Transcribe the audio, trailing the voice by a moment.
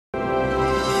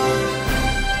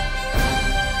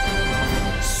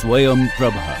Swayam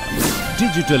Prabha.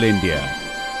 Digital India.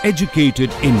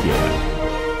 Educated India.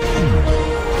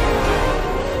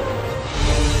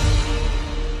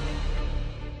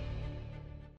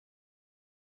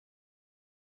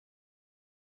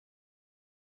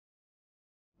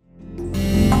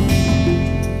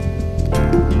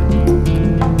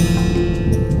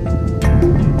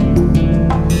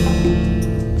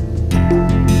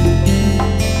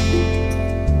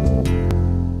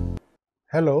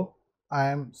 Hello, I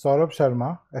am Swayam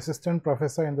Sharma, Assistant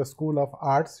Professor in the School of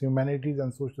Arts, Humanities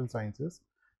and Social Sciences,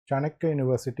 Chanakya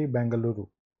University, Bengaluru.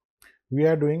 We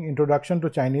are doing Introduction to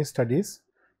Chinese Studies.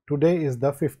 Today is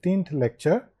the 15th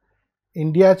lecture,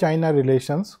 India-China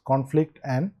Relations, Conflict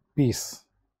and Peace.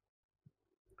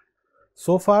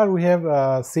 So far we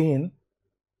have seen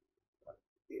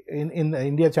in the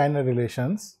India-China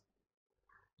relations,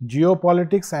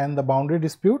 geopolitics and the boundary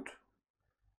dispute,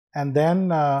 and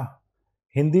then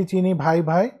Hindi Chini Bhai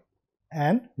Bhai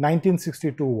and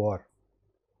 1962 war.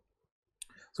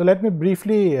 So let me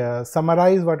briefly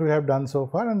summarize what we have done so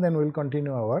far, and then we will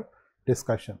continue our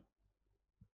discussion.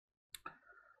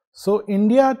 So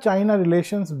India-China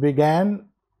relations began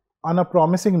on a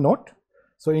promising note.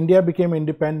 So India became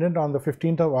independent on the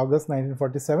 15th of August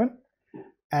 1947,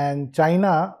 and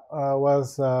China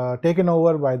was taken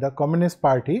over by the Communist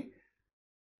Party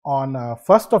on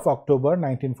 1st of October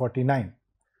 1949.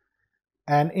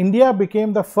 And India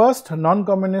became the first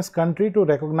non-communist country to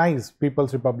recognize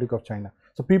People's Republic of China.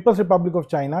 So People's Republic of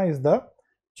China is the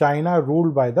China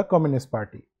ruled by the Communist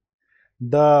Party.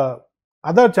 The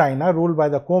other China ruled by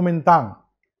the Kuomintang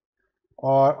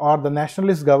or the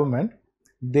nationalist government,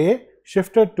 they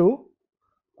shifted to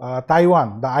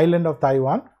Taiwan, the island of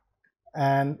Taiwan,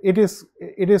 and it is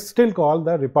still called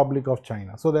the Republic of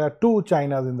China. So there are two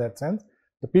Chinas in that sense,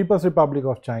 the People's Republic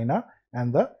of China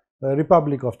and the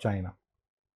Republic of China.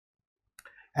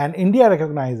 And India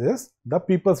recognizes the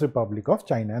People's Republic of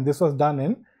China, and this was done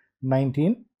in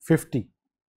 1950.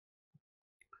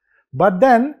 But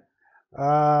then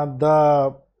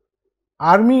the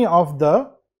army of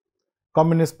the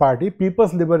Communist Party,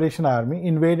 People's Liberation Army,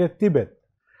 invaded Tibet.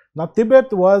 Now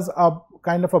Tibet was a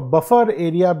kind of a buffer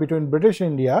area between British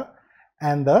India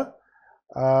and the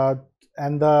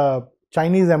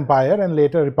Chinese Empire and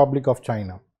later Republic of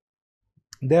China.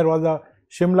 There was a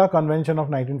Shimla Convention of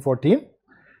 1914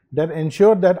 that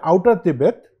ensured that outer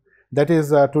Tibet, that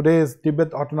is today's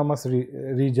Tibet Autonomous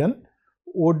Region,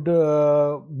 would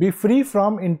be free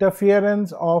from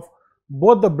interference of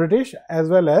both the British as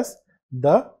well as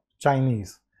the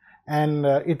Chinese. And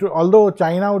although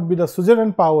China would be the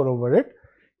suzerain power over it,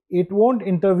 it won't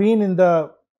intervene in the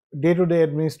day-to-day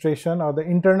administration or the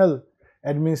internal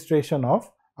administration of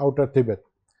outer Tibet.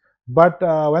 But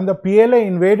when the PLA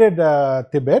invaded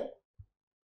Tibet,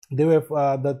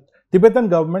 the Tibetan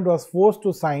government was forced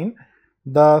to sign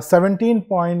the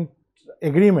 17-point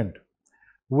agreement,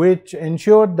 which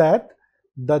ensured that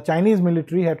the Chinese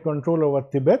military had control over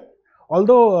Tibet.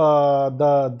 Although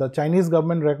the Chinese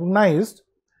government recognized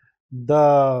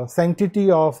the sanctity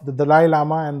of the Dalai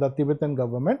Lama and the Tibetan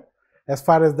government as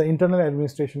far as the internal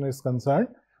administration is concerned,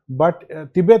 but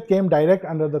Tibet came direct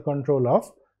under the control of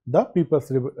the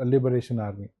People's Liberation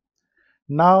Army.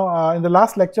 Now, in the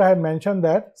last lecture, I had mentioned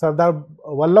that Sardar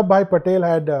Vallabhbhai Patel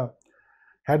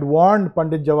had warned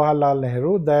Pandit Jawaharlal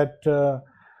Nehru that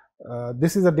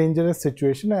this is a dangerous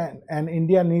situation and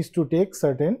India needs to take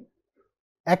certain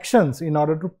actions in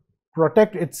order to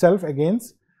protect itself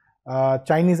against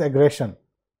Chinese aggression.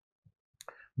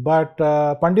 But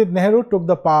Pandit Nehru took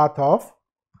the path of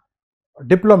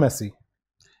diplomacy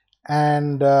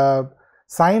and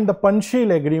signed the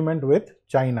Panchsheel Agreement with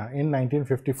China in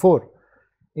 1954.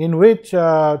 In which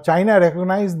China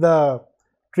recognized the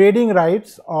trading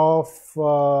rights of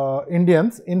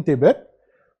Indians in Tibet,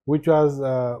 which was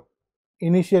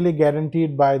initially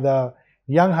guaranteed by the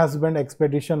Young Husband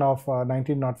Expedition of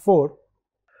 1904.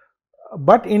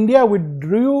 But India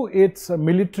withdrew its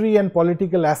military and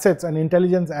political assets and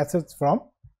intelligence assets from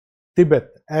Tibet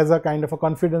as a kind of a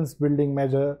confidence building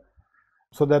measure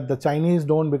so that the Chinese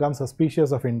don't become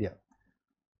suspicious of India.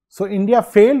 So India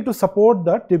failed to support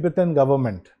the Tibetan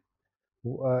government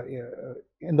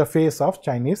in the face of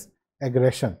Chinese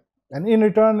aggression, and in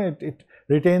return it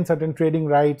retained certain trading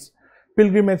rights,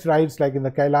 pilgrimage rights like in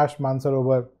the Kailash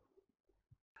Mansarovar.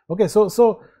 Okay,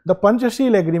 so the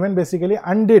Panchsheel Agreement basically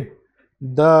undid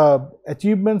the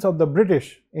achievements of the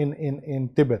British in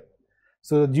Tibet.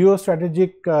 So the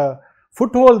geostrategic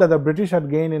foothold that the British had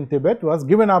gained in Tibet was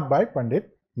given up by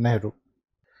Pandit Nehru,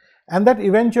 and that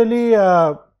eventually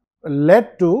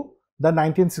led to the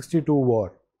 1962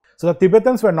 war. So the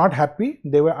Tibetans were not happy,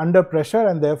 they were under pressure,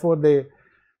 and therefore they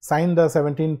signed the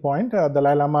 17th point.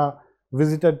 Dalai Lama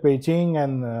visited Beijing,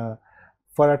 and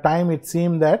for a time it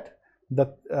seemed that the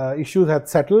issues had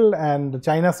settled, and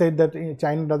China said that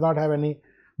China does not have any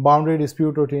boundary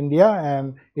dispute with India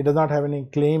and it does not have any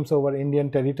claims over Indian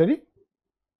territory.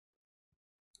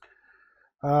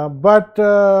 But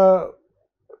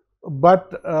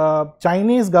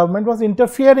Chinese government was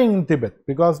interfering in Tibet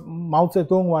because Mao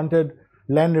Zedong wanted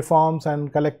land reforms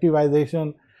and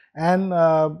collectivization, and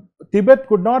Tibet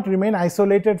could not remain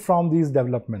isolated from these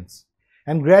developments.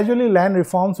 And gradually land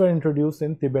reforms were introduced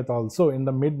in Tibet also in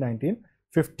the mid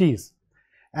 1950s,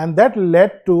 and that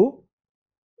led to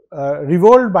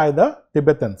revolt by the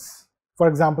Tibetans. For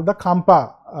example, the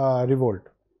Khampa revolt.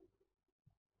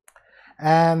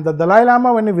 And the Dalai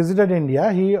Lama, when he visited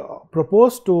India, he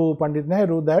proposed to Pandit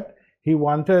Nehru that he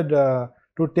wanted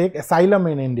to take asylum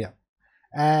in India.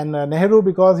 And Nehru,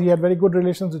 because he had very good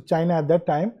relations with China at that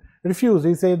time, refused.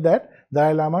 He said that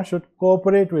Dalai Lama should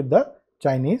cooperate with the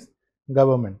Chinese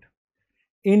government.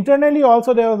 Internally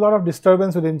also there was a lot of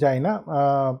disturbance within China.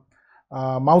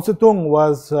 Mao Zedong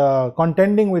was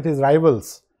contending with his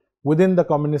rivals within the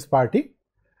Communist Party,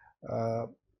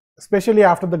 especially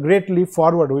after the Great Leap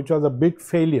Forward, which was a big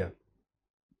failure.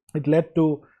 It led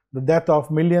to the death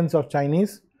of millions of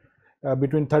Chinese.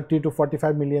 Between 30 to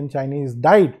 45 million Chinese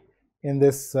died in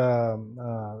this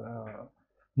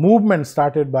movement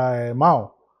started by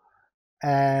Mao.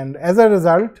 And as a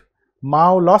result,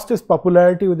 Mao lost his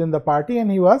popularity within the party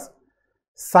and he was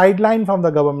sidelined from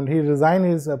the government. He resigned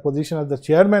his position as the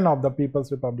chairman of the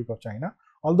People's Republic of China,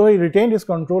 although he retained his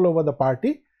control over the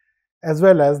party as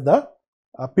well as the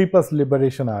People's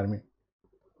Liberation Army.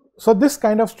 So this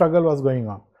kind of struggle was going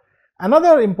on.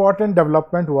 Another important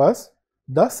development was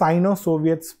the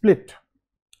Sino-Soviet split.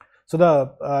 So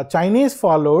the Chinese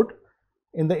followed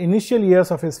in the initial years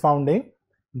of his founding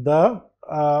the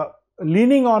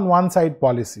leaning on one side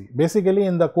policy. Basically,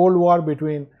 in the Cold War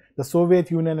between the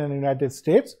Soviet Union and United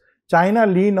States, China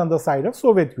leaned on the side of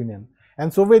Soviet Union,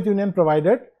 and Soviet Union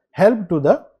provided help to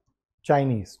the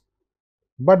Chinese.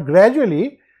 But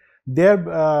gradually there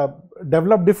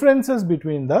developed differences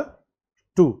between the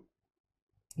two.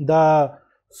 The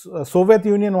Soviet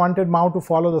Union wanted Mao to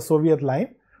follow the Soviet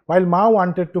line, while Mao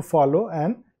wanted to follow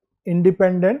an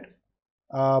independent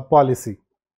policy.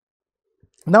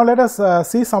 Now let us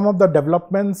see some of the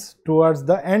developments towards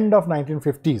the end of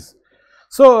 1950s.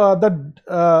 So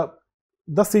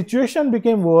the situation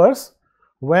became worse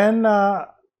when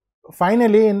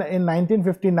finally in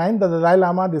 1959 the Dalai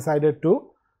Lama decided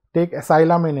to take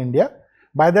asylum in India.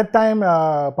 By that time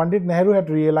Pandit Nehru had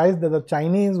realized that the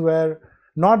Chinese were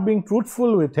not being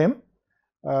truthful with him.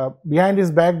 Behind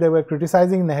his back they were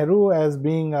criticizing Nehru as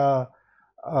being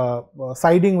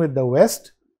siding with the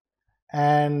West,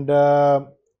 and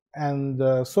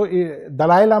so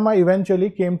Dalai Lama eventually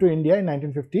came to India in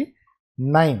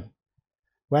 1959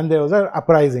 when there was an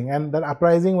uprising, and that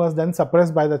uprising was then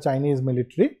suppressed by the Chinese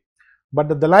military. But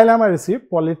the Dalai Lama received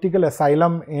political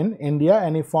asylum in India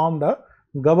and he formed a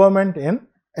government in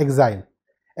exile.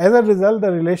 As a result,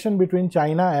 the relation between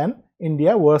China and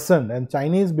India worsened, and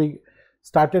Chinese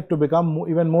started to become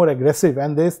even more aggressive,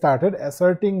 and they started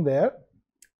asserting their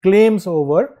claims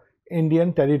over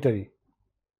Indian territory.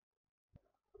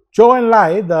 Zhou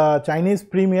Enlai, the Chinese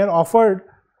premier, offered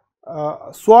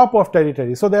swap of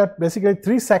territory. So there are basically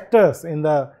three sectors in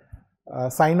the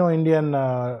Sino-Indian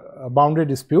boundary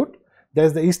dispute. There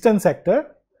is the eastern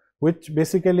sector, which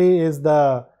basically is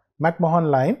the McMahon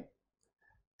line,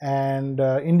 and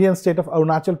Indian state of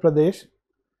Arunachal Pradesh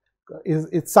is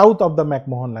south of the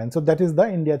McMahon line. So that is the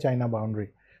India-China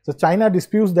boundary. So China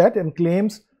disputes that and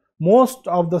claims most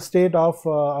of the state of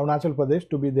Arunachal Pradesh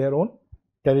to be their own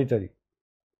territory.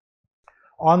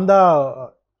 On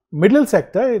the middle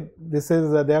sector, this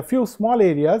is there are few small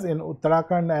areas in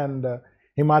Uttarakhand and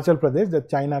Himachal Pradesh that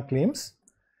China claims.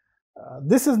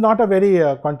 This is not a very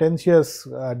contentious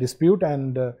dispute,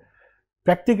 and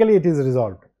practically it is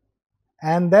resolved.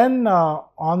 And then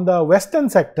on the western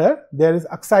sector there is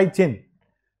Aksai Chin,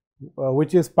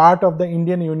 which is part of the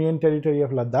Indian Union territory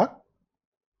of Ladakh.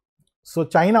 So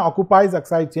China occupies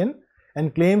Aksai Chin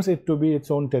and claims it to be its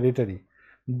own territory.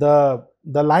 The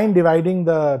line dividing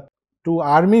the two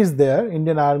armies there,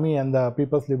 Indian Army and the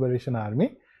People's Liberation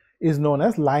Army, is known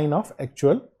as line of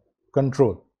actual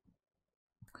control.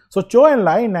 So Zhou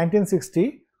Enlai in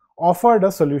 1960 offered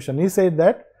a solution. He said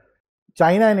that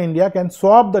China and India can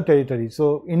swap the territory.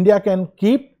 So India can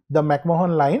keep the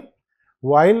McMahon line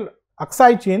while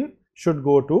Aksai Chin should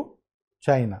go to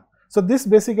China. So this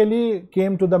basically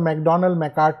came to the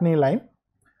MacDonald-Macartney line,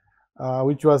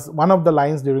 which was one of the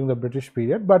lines during the British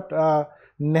period. But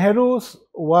Nehru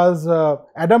was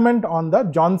adamant on the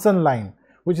Johnson line,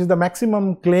 which is the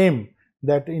maximum claim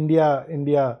that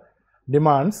India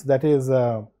demands, that is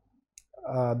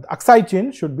Aksai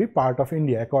Chin should be part of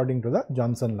India according to the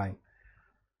Johnson line.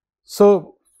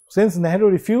 So, since Nehru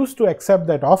refused to accept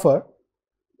that offer,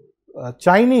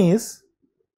 Chinese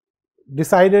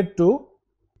decided to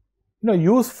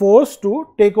use force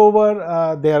to take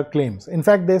over their claims. In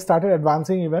fact, they started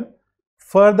advancing even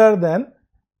further than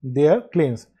their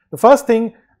claims. The first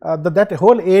thing, that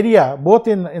whole area, both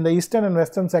in the eastern and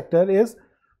western sector, is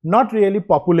not really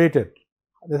populated.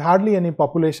 There is hardly any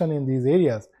population in these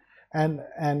areas, and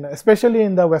especially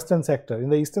in the western sector. In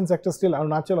the eastern sector, still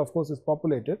Arunachal, of course, is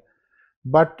populated,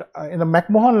 but in the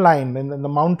McMahon line, in the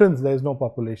mountains, there is no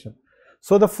population.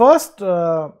 So, the first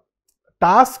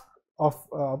task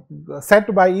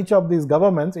set by each of these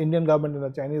governments, Indian government and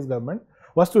the Chinese government,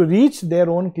 was to reach their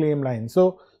own claim line.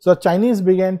 So Chinese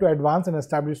began to advance and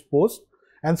establish posts,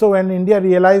 and so when India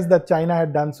realized that China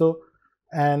had done so,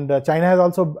 and China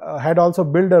had also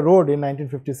built a road in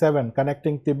 1957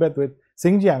 connecting Tibet with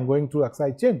Xinjiang going through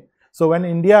Aksai Chin. So when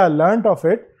India learnt of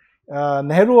it,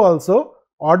 Nehru also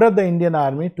ordered the Indian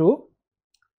army to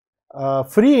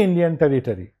free Indian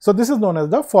territory. So this is known as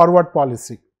the forward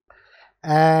policy.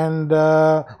 And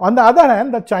on the other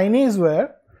hand, the Chinese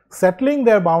were settling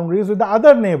their boundaries with the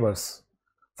other neighbors.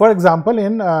 For example,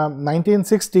 in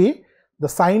 1960, the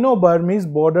Sino-Burmese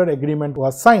border agreement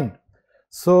was signed.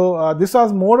 So this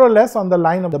was more or less on the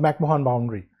line of the McMahon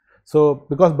boundary. So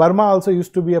because Burma also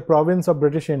used to be a province of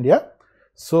British India,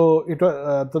 so it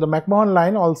was so the McMahon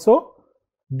line also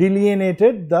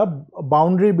delineated the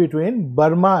boundary between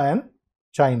Burma and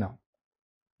China.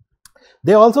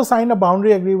 They also signed a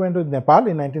boundary agreement with Nepal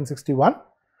in 1961,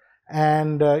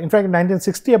 and in fact in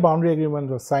 1960 a boundary agreement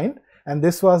was signed, and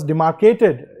this was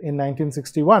demarcated in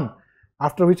 1961,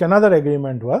 after which another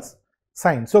agreement was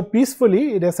signed. So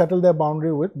peacefully they settled their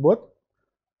boundary with both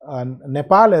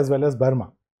Nepal as well as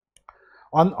Burma.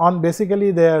 On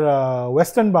basically their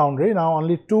western boundary, now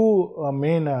only two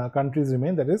main countries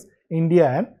remain, that is India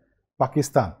and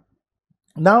Pakistan.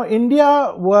 Now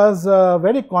India was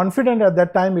very confident at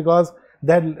that time because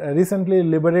they had recently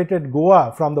liberated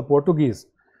Goa from the Portuguese,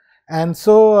 and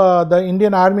so the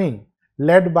Indian army,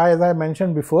 led by, as I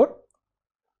mentioned before,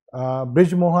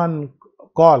 Brij Mohan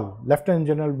Kaul, Lieutenant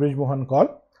General Brij Mohan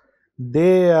Kaul,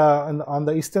 they on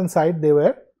the eastern side they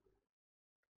were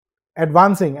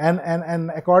advancing, and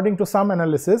according to some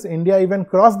analysis, India even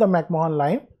crossed the McMahon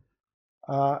line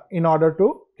in order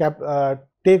to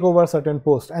take over certain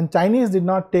posts, and Chinese did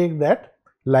not take that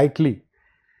lightly,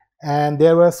 and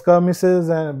there were skirmishes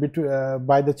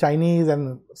by the Chinese,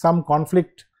 and some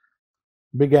conflict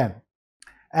began.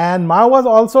 And Mao was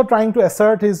also trying to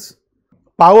assert his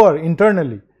power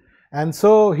internally, and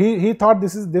so he thought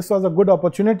this was a good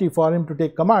opportunity for him to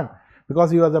take command, because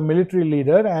he was a military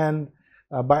leader, and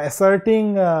by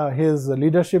asserting his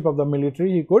leadership of the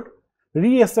military, he could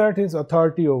reassert his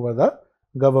authority over the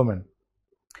government.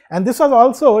 And this was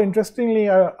also, interestingly,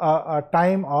 a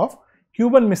time of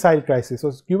Cuban Missile Crisis.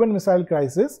 So Cuban Missile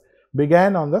Crisis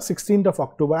began on the 16th of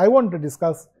October. I want to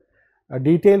discuss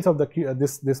details of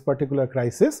this particular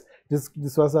crisis.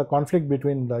 This was a conflict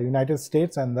between the United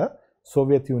States and the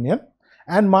Soviet Union,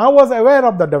 and Mao was aware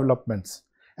of the developments,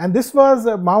 and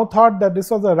Mao thought that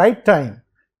this was the right time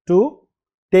to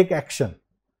take action.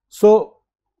 So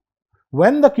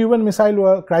when the Cuban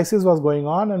Missile Crisis was going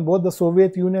on, and both the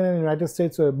Soviet Union and United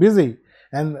States were busy,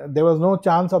 and there was no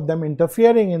chance of them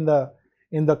interfering in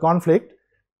the conflict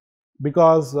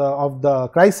because of the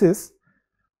crisis,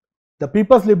 the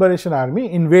People's Liberation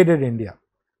Army invaded India.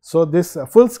 So this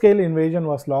full-scale invasion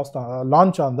was launched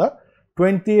on the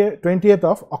 20th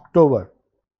of October,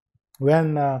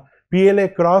 when PLA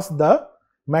crossed the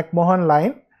McMahon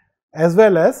line as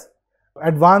well as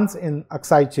advanced in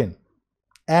Aksai Chin,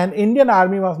 and Indian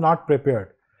army was not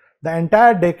prepared. The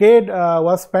entire decade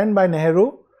was spent by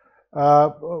Nehru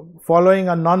following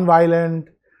a non-violent,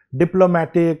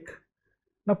 diplomatic,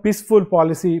 peaceful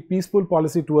policy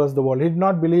towards the world. He did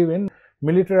not believe in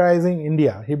militarizing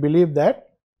India. He believed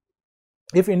that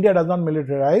if India does not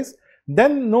militarize,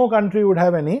 then no country would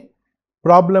have any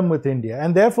problem with India,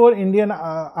 and therefore Indian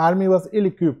army was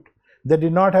ill-equipped. They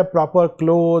did not have proper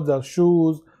clothes or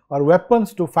shoes or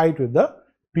weapons to fight with the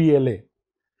PLA.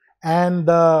 And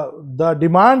the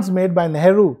demands made by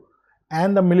Nehru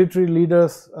and the military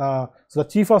leaders, so the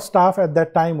chief of staff at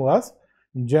that time was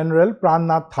General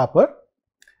Prannath Thapar.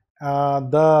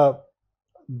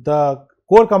 The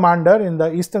corps commander in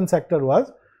the eastern sector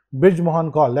was Brij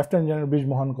Mohan Kaul, Lieutenant General Brij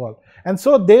Mohan Kaul, and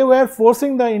so they were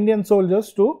forcing the Indian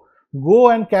soldiers to go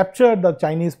and capture the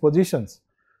Chinese positions.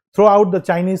 throw out the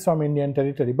Chinese from Indian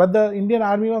territory. But the Indian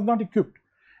army was not equipped,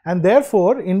 and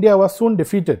therefore India was soon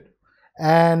defeated.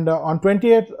 And on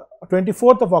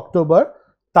 24th of October,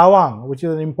 Tawang, which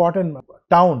is an important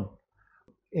town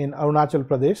in Arunachal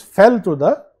Pradesh, fell to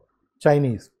the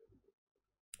Chinese.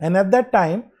 And at that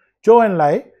time, Zhou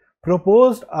Enlai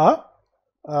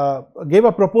gave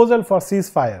a proposal for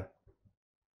ceasefire.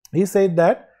 He said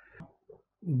that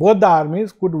both the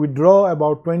armies could withdraw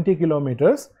about 20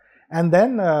 kilometers and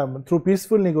then through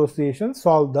peaceful negotiations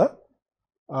solve the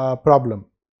problem.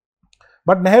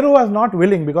 But Nehru was not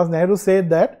willing, because Nehru said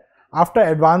that after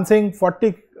advancing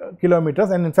 40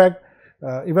 kilometers, and in fact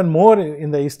even more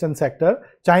in the eastern sector,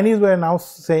 Chinese were now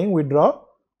saying withdraw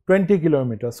 20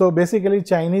 kilometers. So basically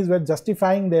Chinese were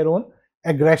justifying their own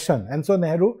aggression, and so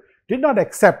Nehru did not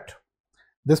accept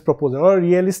this proposal, or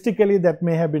realistically that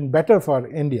may have been better for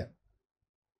India.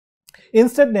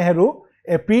 Instead, Nehru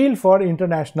appealed for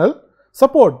international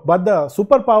support, but the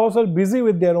superpowers were busy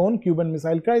with their own Cuban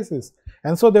Missile Crisis,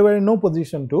 and so they were in no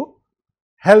position to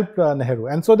help Nehru.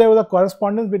 And so there was a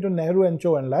correspondence between Nehru and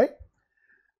Zhou Enlai.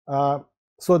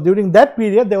 So during that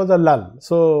period there was a lull.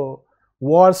 So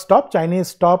war stopped, Chinese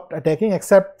stopped attacking,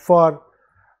 except for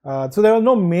so there were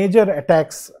no major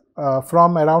attacks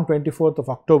from around 24th of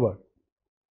October.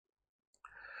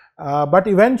 But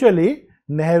eventually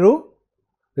Nehru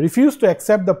refused to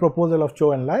accept the proposal of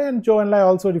Zhou Enlai, and Zhou Enlai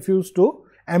also refused to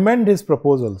amend his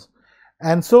proposals.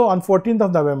 And so on 14th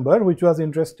of November, which was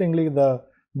interestingly the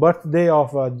birthday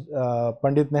of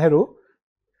Pandit Nehru,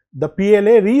 the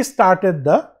PLA restarted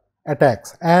the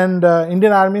attacks, and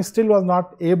Indian army still was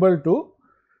not able to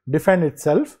defend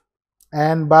itself.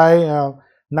 And by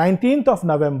 19th of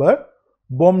November,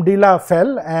 Bomdila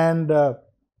fell, and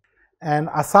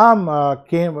Assam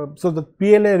came. So the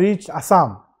PLA reached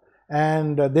Assam,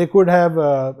 and they could have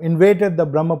invaded the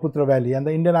Brahmaputra valley, and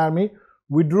the Indian army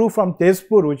withdrew from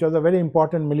Tezpur, which was a very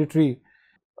important military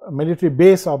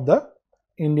base of the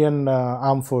Indian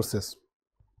armed forces.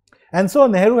 And so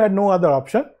Nehru had no other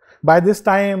option. By this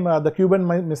time the Cuban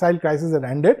Missile Crisis had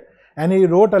ended, and he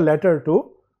wrote a letter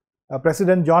to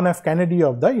President John F. Kennedy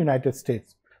of the United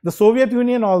States. The Soviet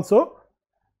Union also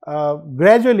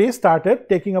gradually started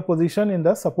taking a position in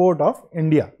the support of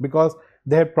India, because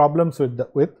they had problems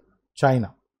with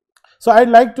China. So I'd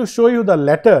like to show you the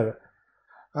letter,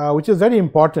 which is very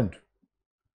important.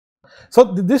 So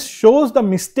this shows the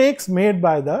mistakes made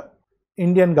by the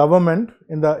Indian government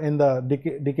in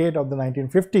the decade of the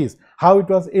 1950s, how it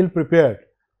was ill prepared,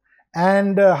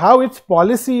 and how its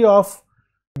policy of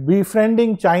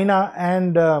befriending China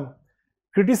and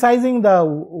criticizing the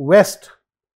West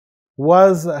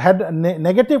had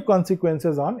negative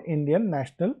consequences on Indian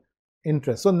national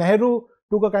interests. So Nehru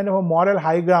took a kind of a moral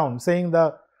high ground, saying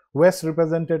the West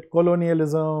represented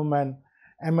colonialism and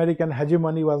American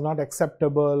hegemony was not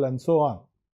acceptable, and so on.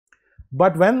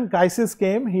 But when crisis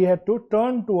came, he had to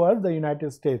turn towards the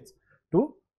United States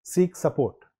to seek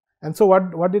support. And so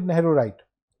what did Nehru write?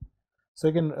 So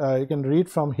you can read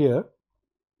from here.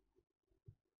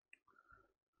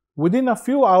 Within a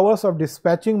few hours of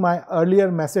dispatching my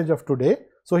earlier message of today,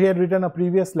 so he had written a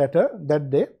previous letter that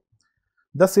day,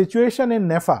 the situation in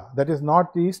NEFA, that is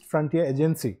Northeast Frontier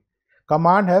Agency,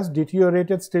 command has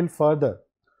deteriorated still further.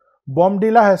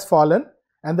 Bomdila has fallen,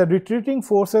 and the retreating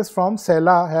forces from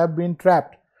Sela have been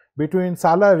trapped between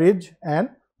Sala Ridge and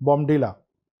Bomdila.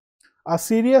 A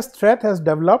serious threat has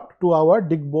developed to our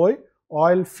Digboy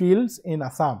oil fields in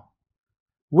Assam.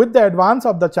 With the advance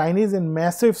of the Chinese in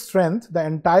massive strength, the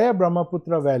entire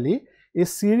Brahmaputra valley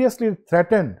is seriously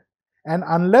threatened, and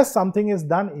unless something is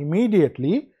done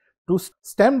immediately to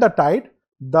stem the tide,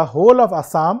 the whole of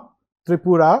Assam,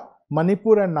 Tripura,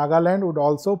 Manipur and Nagaland would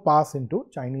also pass into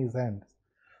Chinese hands.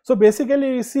 So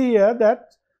basically we see here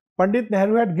that Pandit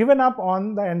Nehru had given up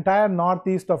on the entire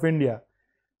northeast of India.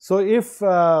 So if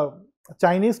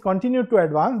Chinese continued to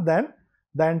advance, then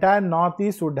the entire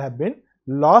northeast would have been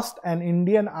lost, and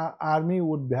Indian army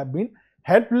would have been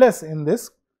helpless in this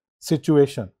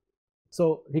situation.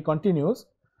 So he continues,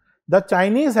 the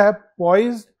Chinese have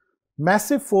poised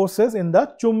massive forces in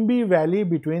the Chumbi valley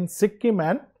between Sikkim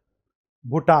and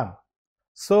Bhutan.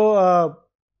 So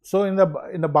in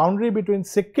the boundary between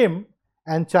Sikkim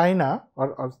and China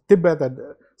or Tibet,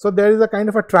 so there is a kind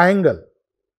of a triangle.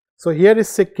 So here is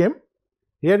Sikkim,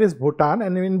 here is Bhutan,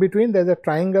 and in between there is a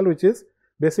triangle which is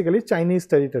basically Chinese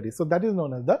territory. So that is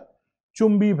known as the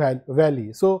Chumbi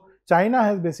Valley. So China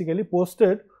has basically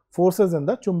posted forces in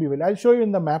the Chumbi Valley. I will show you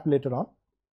in the map later on.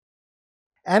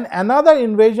 And another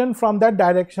invasion from that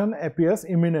direction appears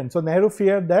imminent. So Nehru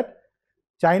feared that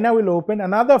China will open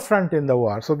another front in the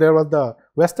war. So there was the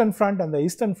Western Front and the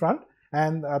Eastern Front,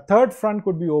 and a third front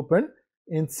could be opened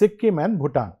in Sikkim and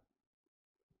Bhutan.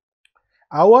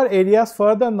 Our areas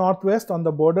further northwest on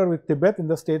the border with Tibet in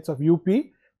the states of UP,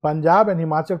 Punjab and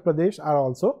Himachal Pradesh are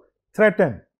also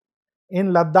threatened.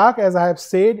 In Ladakh, as I have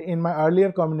said in my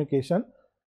earlier communication,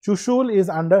 Chushul is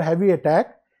under heavy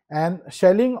attack and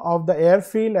shelling of the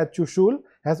airfield at Chushul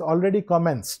has already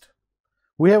commenced.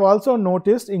 We have also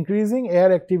noticed increasing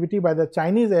air activity by the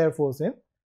Chinese Air Force in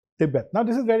Tibet. Now,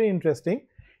 this is very interesting.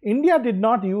 India did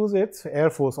not use its Air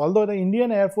Force, although the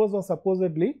Indian Air Force was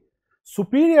supposedly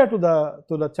superior to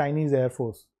the Chinese Air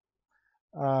Force,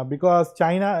 because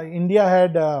India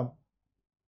had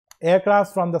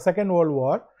aircrafts from the Second World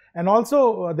War, and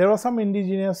also there was some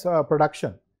indigenous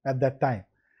production at that time,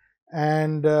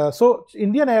 and so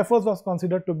Indian Air Force was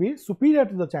considered to be superior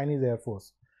to the Chinese Air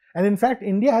Force. And in fact,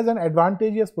 India has an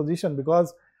advantageous position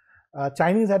because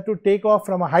Chinese had to take off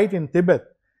from a height in Tibet,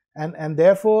 and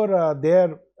therefore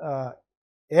their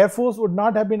Air Force would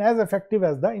not have been as effective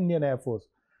as the Indian Air Force.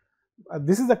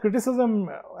 This is a criticism,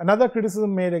 another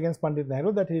criticism made against Pandit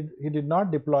Nehru, that he did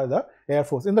not deploy the Air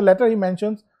Force. In the letter he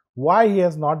mentions why he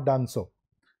has not done so.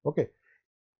 Okay.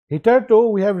 Hitherto,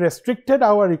 we have restricted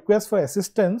our request for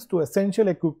assistance to essential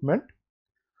equipment,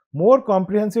 more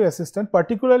comprehensive assistance,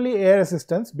 particularly air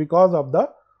assistance, because of the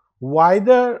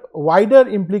wider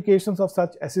implications of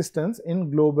such assistance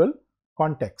in global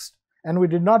context, and we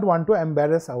did not want to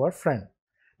embarrass our friend.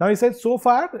 Now, he said so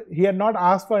far he had not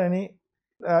asked for any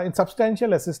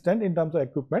substantial assistance in terms of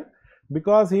equipment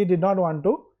because he did not want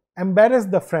to embarrass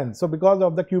the friend. So, because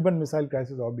of the Cuban Missile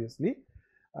Crisis, obviously,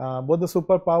 both the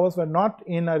superpowers were not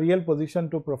in a real position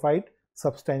to provide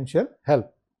substantial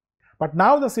help. But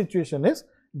now the situation is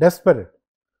desperate.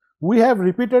 We have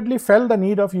repeatedly felt the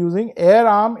need of using air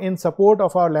arm in support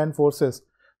of our land forces,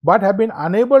 but have been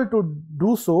unable to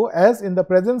do so, as in the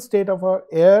present state of our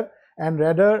air and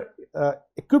radar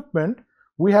equipment,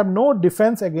 we have no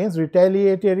defense against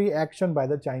retaliatory action by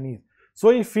the Chinese.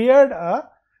 So, he feared a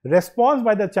response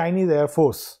by the Chinese Air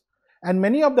Force, and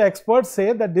many of the experts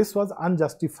say that this was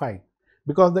unjustified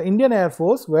because the Indian Air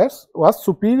Force was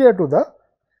superior to the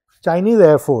Chinese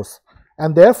Air Force,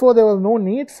 and therefore there was no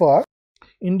need for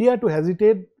India to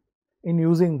hesitate in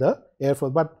using the Air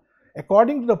Force. But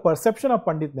according to the perception of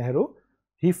Pandit Nehru,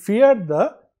 he feared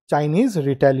the Chinese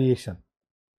retaliation.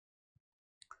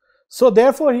 So,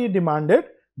 therefore, he demanded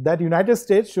that United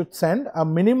States should send a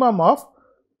minimum of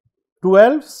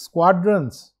 12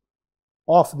 squadrons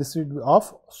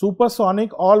of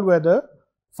supersonic all-weather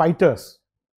fighters.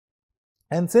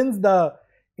 And since the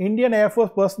Indian Air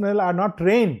Force personnel are not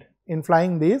trained in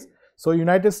flying these, so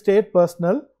United States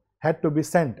personnel had to be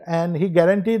sent, and he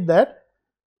guaranteed that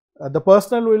the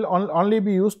personnel will only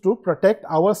be used to protect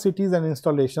our cities and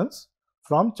installations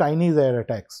from Chinese air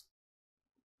attacks.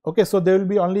 Okay, so they will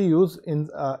be only used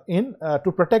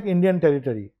to protect Indian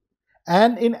territory,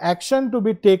 and in action to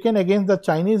be taken against the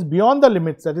Chinese beyond the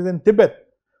limits, that is in Tibet.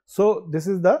 So, this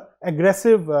is the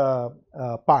aggressive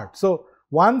part. So,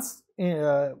 once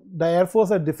the Air Force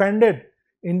has defended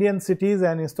Indian cities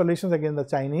and installations against the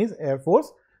Chinese Air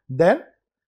Force, then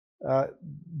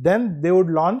they would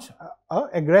launch an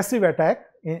aggressive attack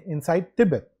inside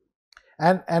Tibet,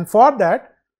 and for that,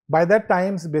 by that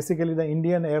time, basically the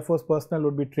Indian Air Force personnel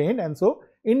would be trained, and so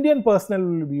Indian personnel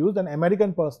will be used and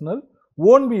American personnel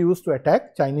won't be used to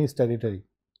attack Chinese territory.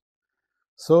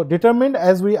 So, determined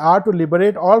as we are to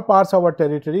liberate all parts of our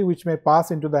territory which may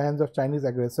pass into the hands of Chinese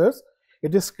aggressors,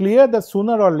 it is clear that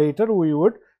sooner or later we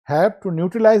would have to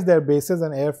neutralize their bases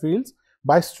and airfields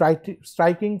by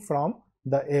striking from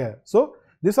the air. So,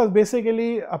 this was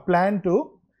basically a plan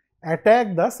to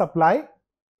attack the supply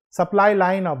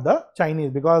line of the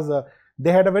Chinese, because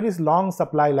they had a very long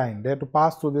supply line. They had to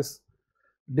pass through this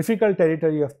difficult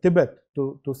territory of Tibet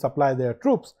to supply their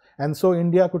troops, and so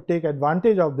India could take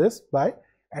advantage of this by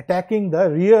attacking the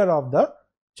rear of the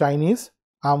Chinese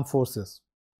armed forces.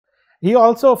 He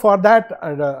also for that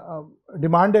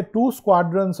demanded 2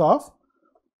 squadrons of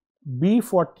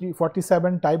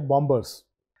B-47 type bombers,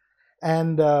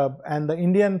 and the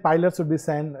Indian pilots would be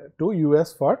sent to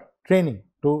US for training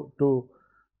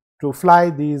to fly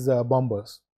these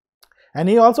bombers. And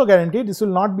he also guaranteed this will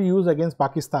not be used against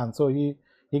Pakistan. So, he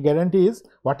guarantees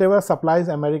whatever supplies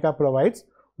America provides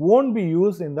won't be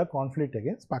used in the conflict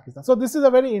against Pakistan. So, this is a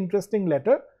very interesting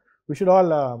letter. We should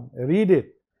all read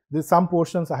it. There's some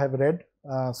portions I have read.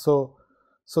 So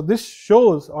this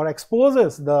shows or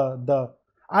exposes the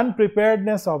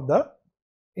unpreparedness of the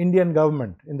Indian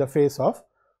government in the face of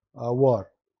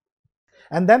war.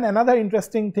 And then another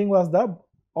interesting thing was the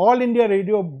All India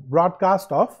Radio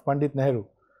broadcast of Pandit Nehru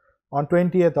on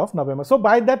 20th of November. So,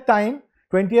 by that time,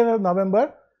 20th of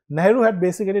November, Nehru had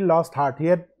basically lost heart. He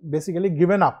had basically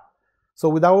given up. So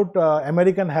without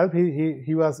American help,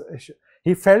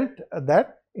 he felt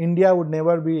that India would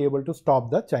never be able to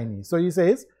stop the Chinese. So he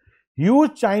says,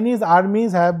 huge Chinese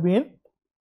armies have been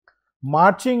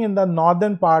marching in the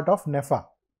northern part of Nepha.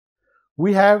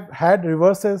 We have had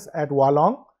reverses at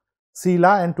Walong,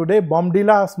 Sila, and today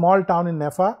Bomdila, a small town in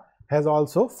Nepha, has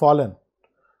also fallen.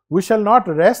 We shall not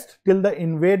rest till the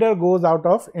invader goes out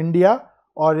of India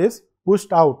or is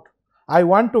pushed out. I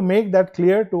want to make that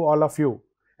clear to all of you,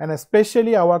 and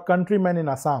especially our countrymen in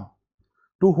Assam,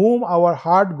 to whom our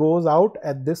heart goes out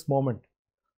at this moment.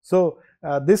 So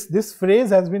this phrase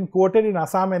has been quoted in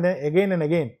Assam again and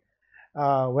again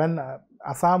when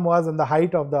Assam was in the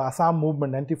height of the Assam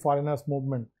movement, anti-foreigners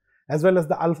movement, as well as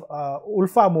the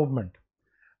Ulfa movement.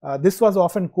 This was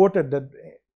often quoted that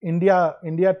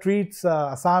India treats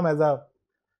Assam as a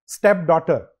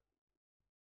stepdaughter,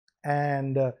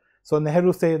 and so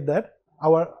Nehru said that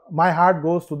my heart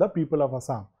goes to the people of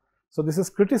Assam. So this is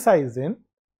criticized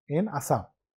in Assam.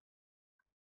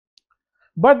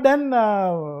 But then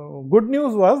good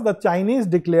news was the Chinese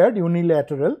declared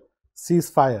unilateral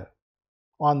ceasefire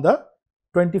on the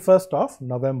 21st of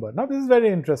November. Now this is very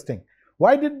interesting.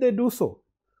 Why did they do so?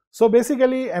 So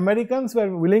basically Americans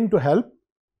were willing to help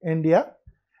India,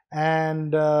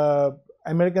 and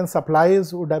American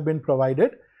supplies would have been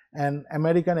provided, and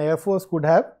American Air Force could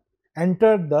have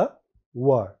entered the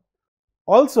war.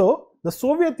 Also, the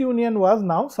Soviet Union was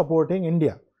now supporting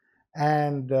India,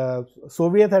 and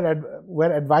Soviets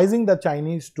were advising the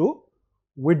Chinese to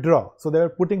withdraw. So they were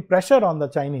putting pressure on the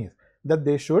Chinese that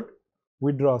they should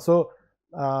withdraw. So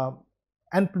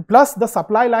and plus the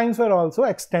supply lines were also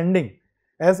extending.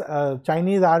 As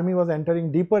Chinese army was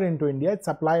entering deeper into India, its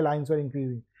supply lines were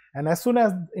increasing. And as soon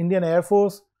as Indian Air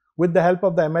Force, with the help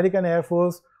of the American Air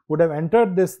Force, would have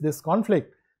entered this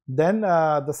conflict, then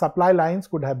the supply lines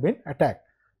could have been attacked.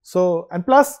 So, and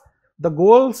plus the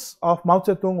goals of Mao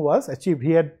Zedong was achieved.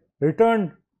 He had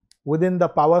returned within the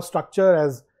power structure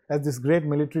as this great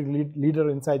military leader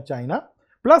inside China.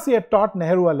 Plus he had taught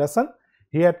Nehru a lesson.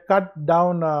 He had cut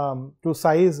down to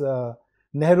size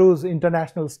Nehru's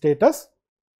international status.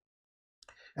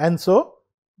 And so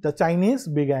the Chinese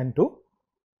began to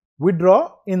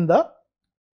withdraw in the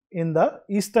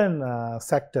eastern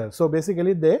sector. So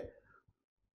basically they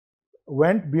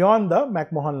went beyond the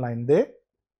McMahon line. They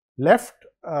left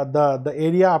the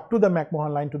area up to the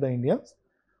McMahon line to the Indians.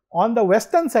 On the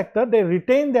western sector, they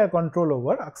retained their control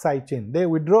over Aksai Chin. They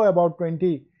withdrew about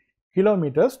 20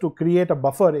 kilometers to create a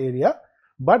buffer area,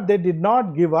 but they did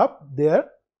not give up their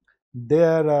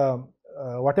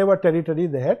whatever territory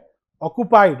they had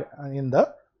occupied in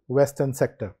the western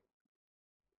sector.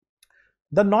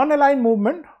 The non-aligned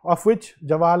movement, of which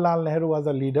Jawaharlal Nehru was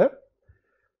a leader,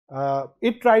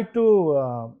 it tried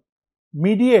to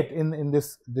mediate in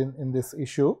this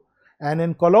issue, and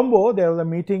in Colombo there was a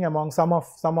meeting among some of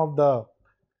the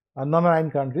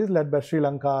non-aligned countries led by Sri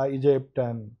Lanka, Egypt,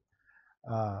 and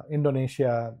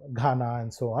Indonesia, Ghana,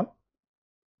 and so on,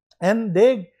 and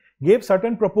they gave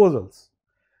certain proposals.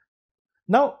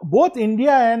 Now both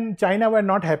India and China were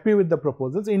not happy with the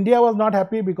proposals. India was not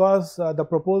happy because the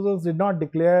proposals did not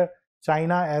declare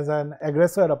China as an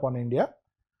aggressor upon India.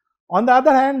 On the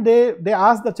other hand, they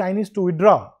asked the Chinese to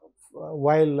withdraw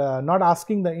while not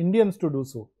asking the Indians to do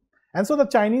so. And so the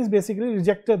Chinese basically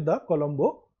rejected the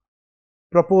Colombo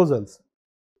proposals.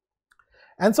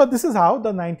 And so this is how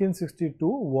the 1962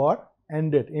 war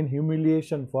ended, in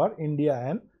humiliation for India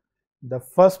and the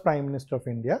first Prime Minister of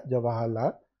India,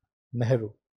 Jawaharlal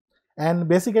Nehru. And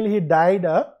basically he died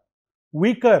a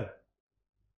weaker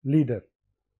leader.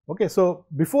 Okay, so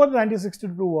before the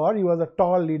 1962 war, he was a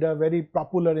tall leader, very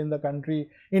popular in the country,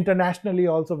 internationally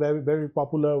also very, very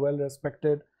popular, well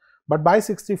respected. But by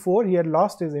 64, he had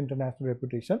lost his international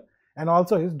reputation and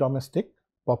also his domestic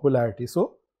popularity.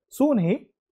 So soon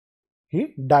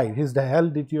he died. His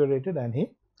health deteriorated and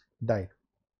he died.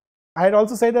 I had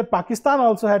also said that Pakistan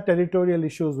also had territorial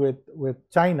issues with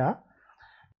China.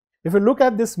 If you look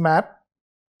at this map,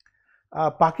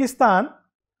 Pakistan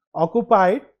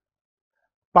occupied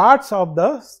parts of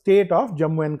the state of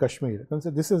Jammu and Kashmir.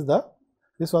 This was the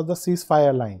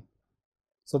ceasefire line.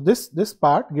 So this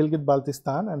part,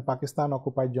 Gilgit-Baltistan and Pakistan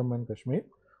occupied Jammu and Kashmir,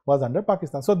 was under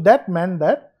Pakistan. So that meant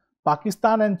that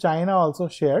Pakistan and China also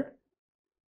shared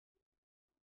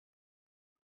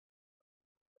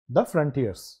the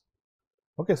frontiers.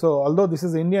 Okay, so although this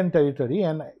is Indian territory,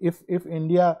 and if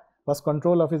India was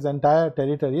control of its entire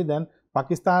territory, then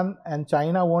Pakistan and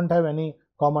China won't have any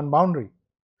common boundary,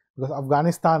 because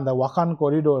Afghanistan, the Wakhan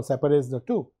corridor separates the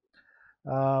two.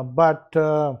 But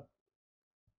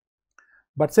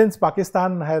But since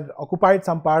Pakistan had occupied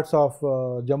some parts of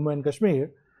Jammu and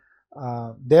Kashmir,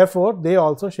 therefore they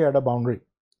also shared a boundary.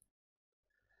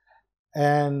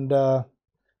 And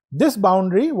this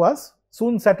boundary was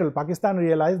soon settled. Pakistan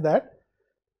realized that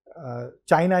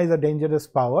China is a dangerous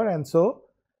power, and so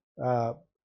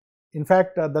in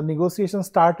fact the negotiation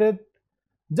started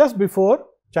just before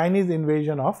Chinese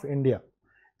invasion of India.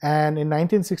 And in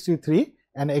 1963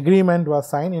 an agreement was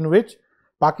signed in which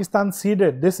Pakistan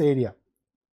ceded this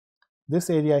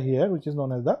area here, which is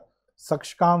known as the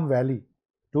Sakshkam Valley,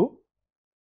 to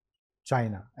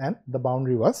China, and the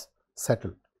boundary was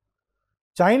settled.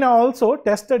 China also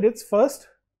tested its first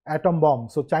atom bomb.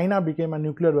 So China became a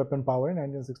nuclear weapon power in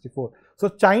 1964. So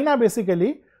China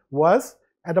basically was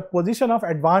at a position of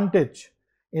advantage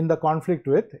in the conflict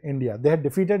with India. They had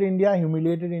defeated India,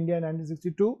 humiliated India in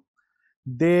 1962.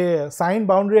 They signed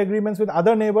boundary agreements with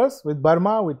other neighbors, with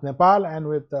Burma, with Nepal, and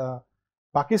with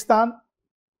Pakistan.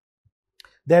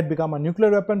 They had become a nuclear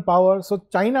weapon power. So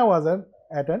China was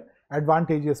at an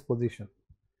advantageous position.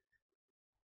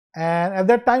 And at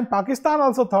that time, Pakistan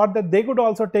also thought that they could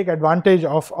also take advantage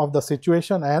of the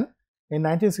situation, and in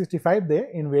 1965 they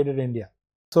invaded India.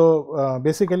 So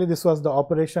basically this was the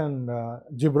Operation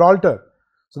Gibraltar.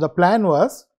 So the plan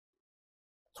was,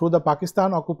 through the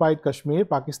Pakistan occupied Kashmir,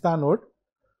 Pakistan would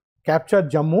capture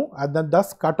Jammu and then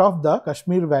thus cut off the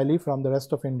Kashmir Valley from the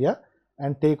rest of India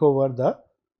and take over the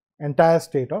entire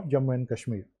state of Jammu and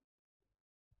Kashmir.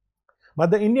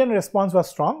 But the Indian response was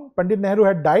strong. Pandit Nehru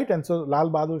had died, and so Lal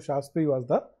Bahadur Shastri was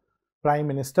the Prime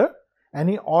Minister, and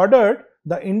he ordered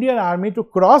the Indian army to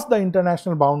cross the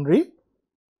international boundary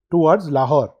towards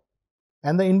Lahore.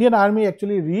 And the Indian army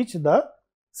actually reached the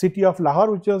city of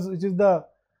Lahore, which is the,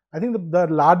 I think, the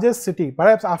largest city,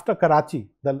 perhaps after Karachi,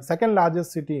 the second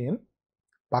largest city in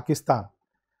Pakistan.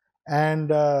 And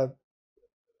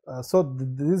so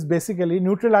this basically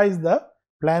neutralized the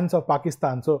plans of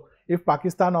Pakistan. So if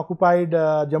Pakistan occupied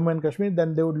Jammu and Kashmir,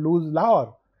 then they would lose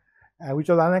Lahore, which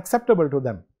was unacceptable to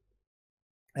them.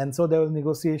 And so there was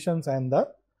negotiations, and the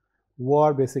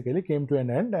war basically came to an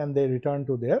end, and they returned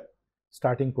to their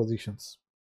starting positions.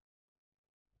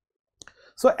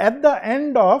 So at the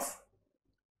end of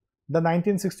the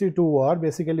 1962 war,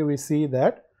 basically we see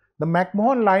that the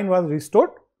McMahon line was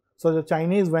restored. So the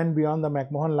Chinese went beyond the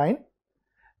McMahon line.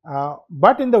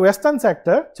 But in the western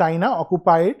sector, China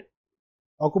occupied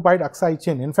Aksai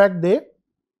Chin. In fact,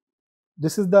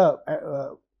 this is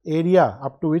the area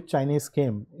up to which Chinese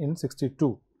came in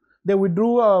 62. They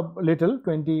withdrew a little,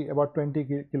 about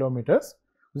 20 kilometers,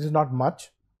 which is not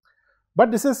much.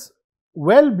 But this is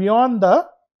well beyond the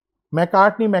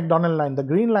McCartney-MacDonald line. The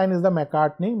green line is the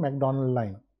McCartney-MacDonald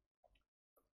line.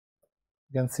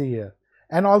 You can see here.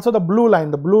 And also the blue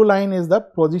line. The blue line is the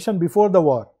position before the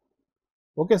war.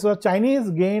 Okay, so the Chinese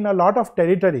gained a lot of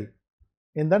territory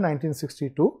in the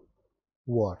 1962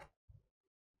 war.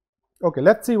 Okay,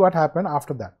 let's see what happened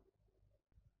after that.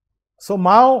 So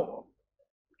Mao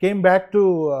came back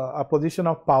to a position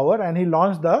of power, and he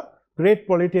launched the Great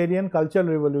Proletarian Cultural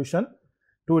Revolution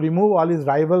to remove all his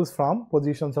rivals from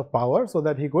positions of power, so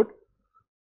that he could,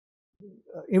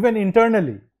 even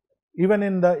internally, even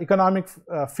in the economic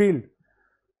field,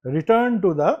 return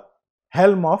to the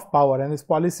helm of power, and his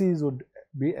policies would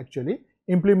be actually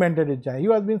implemented in China. He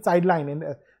was being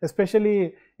sidelined,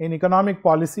 especially in economic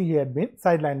policy. He had been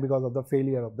sidelined because of the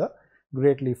failure of the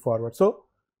Great Leap Forward. So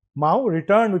Mao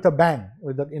returned with a bang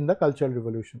in the Cultural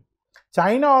Revolution.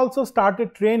 China also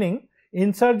started training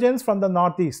insurgents from the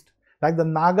northeast, like the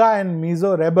Naga and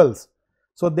Mizo rebels.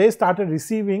 So they started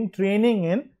receiving training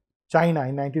in China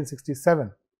in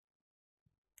 1967.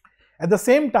 At the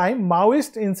same time,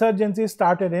 Maoist insurgency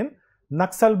started in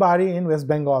Naxalbari in West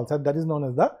Bengal. So that is known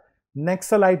as the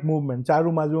Naxalite movement. Charu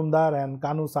Majumdar and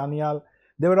Kanu Sanyal,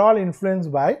 they were all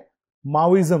influenced by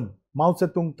Maoism, Mao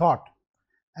Zedong thought.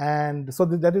 And so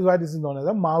that is why this is known as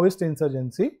the Maoist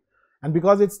insurgency. And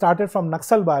because it started from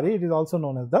Naxalbari, it is also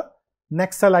known as the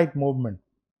Naxalite movement.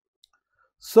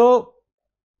 So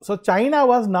China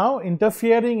was now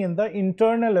interfering in the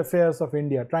internal affairs of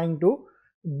India, trying to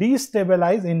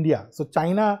destabilize India. So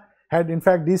China had in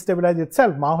fact destabilized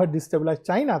itself. Mao had destabilized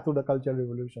China through the Cultural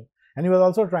Revolution, and he was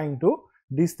also trying to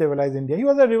destabilize India. He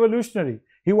was a revolutionary.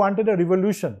 He wanted a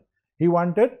revolution. He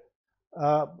wanted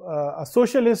a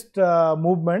socialist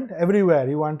movement everywhere.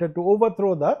 He wanted to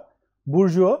overthrow the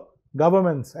bourgeois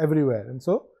governments everywhere, and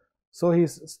so he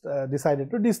decided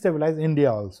to destabilize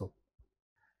India also.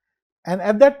 And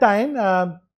at that time,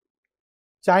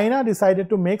 China decided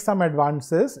to make some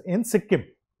advances in Sikkim.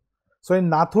 So in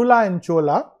Nathula and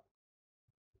Chola,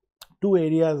 two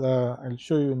areas, I'll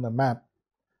show you in the map.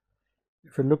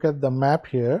 If you look at the map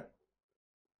here,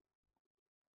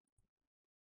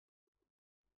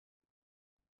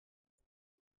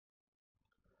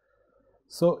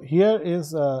 So here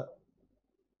is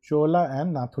Chola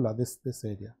and Nathula, this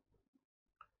area.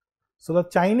 So the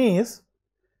Chinese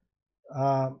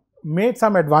made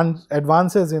some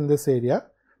advances in this area,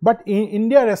 but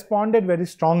India responded very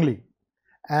strongly.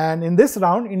 And in this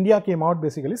round, India came out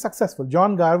basically successful.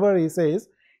 John Garver, he says,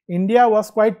 India was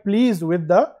quite pleased with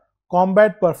the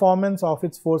combat performance of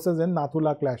its forces in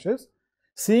Nathula clashes,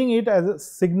 seeing it as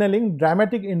signaling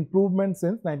dramatic improvement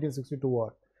since 1962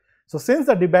 war. So since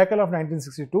the debacle of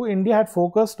 1962, India had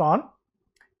focused on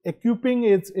equipping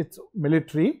its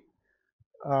military,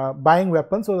 buying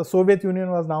weapons. So the Soviet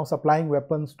Union was now supplying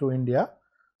weapons to India.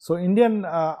 So Indian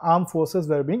armed forces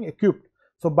were being equipped.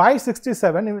 So by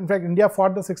 67, in fact, India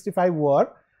fought the 65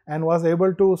 war and was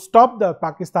able to stop the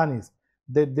Pakistanis.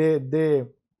 They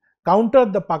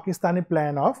countered the Pakistani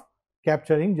plan of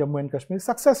capturing Jammu and Kashmir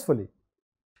successfully.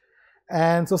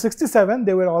 And so 67,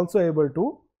 they were also able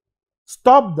to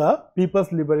stop the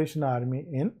People's Liberation Army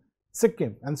in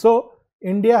Sikkim. And so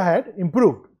India had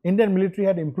improved, Indian military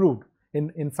had improved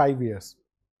in 5 years.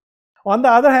 On the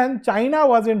other hand, China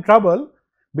was in trouble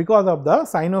because of the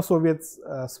Sino-Soviet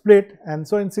split, and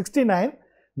so in 69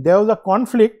 there was a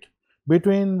conflict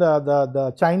between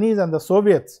the Chinese and the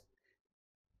Soviets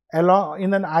along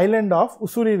in an island of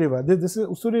Ussuri River. This is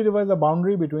Ussuri River is the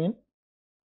boundary between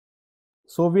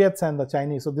Soviets and the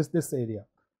Chinese. So this area.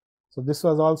 So this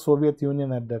was all Soviet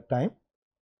Union at that time.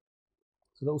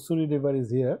 So the Ussuri River is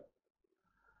here,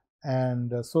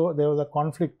 and so there was a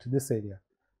conflict this area.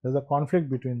 There was a conflict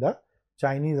between the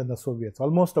Chinese and the Soviets,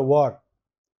 almost a war.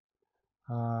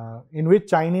 In which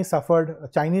Chinese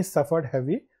suffered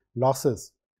heavy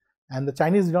losses, and the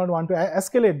Chinese did not want to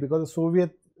escalate because the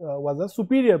Soviet was a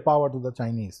superior power to the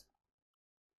Chinese.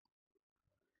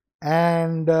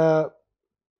 And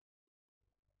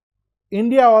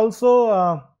India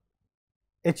also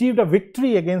achieved a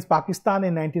victory against Pakistan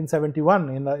in 1971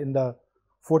 in the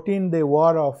 14-day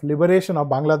war of liberation of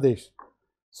Bangladesh.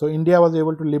 So India was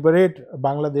able to liberate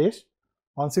Bangladesh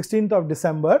on 16th of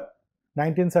December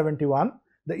 1971.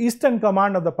 The Eastern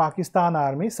Command of the Pakistan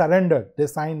Army surrendered. They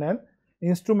signed an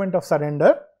instrument of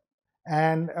surrender,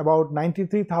 and about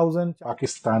 93,000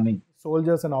 Pakistani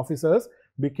soldiers and officers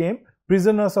became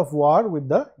prisoners of war with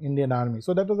the Indian Army.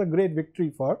 So that was a great victory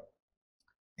for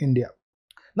India.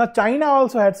 Now China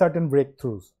also had certain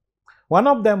breakthroughs. One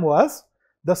of them was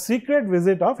the secret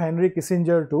visit of Henry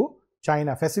Kissinger to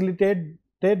China,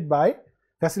 facilitated by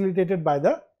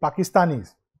the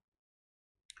Pakistanis.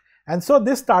 And so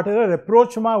this started a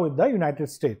rapprochement with the United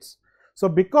States. So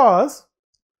because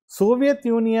Soviet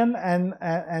Union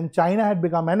and China had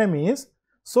become enemies,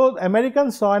 so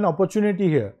Americans saw an opportunity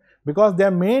here, because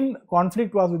their main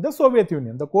conflict was with the Soviet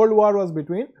Union. The Cold War was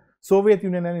between Soviet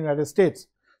Union and United States.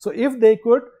 So if they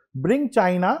could bring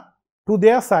China to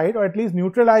their side, or at least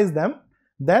neutralize them,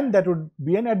 then that would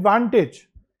be an advantage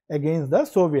against the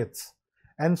Soviets.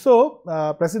 And so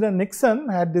President Nixon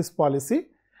had this policy,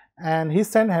 and he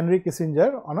sent Henry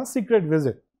Kissinger on a secret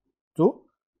visit to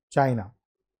China.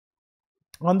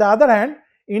 On the other hand,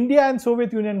 India and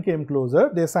Soviet Union came closer.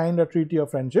 They signed a treaty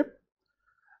of friendship,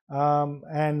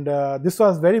 and this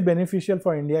was very beneficial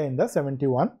for India in the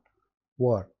 71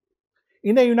 war.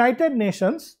 In the United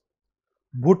Nations,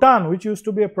 Bhutan, which used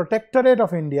to be a protectorate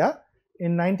of India,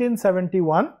 in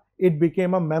 1971 it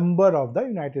became a member of the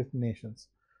United Nations.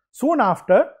 Soon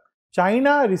after,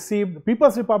 China received,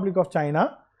 People's Republic of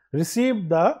China received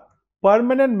the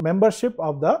permanent membership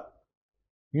of the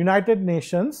United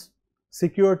Nations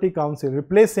Security Council,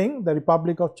 replacing the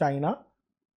Republic of China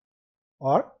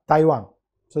or Taiwan.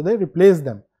 So they replaced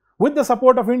them with the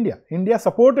support of India. India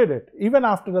supported it. Even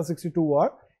after the 62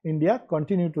 war, India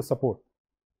continued to support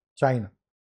China,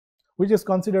 which is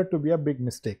considered to be a big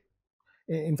mistake.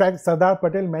 In fact, Sardar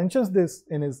Patel mentions this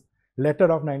in his letter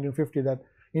of 1950, that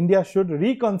India should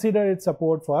reconsider its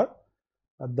support for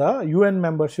the UN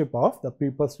membership of the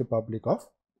People's Republic of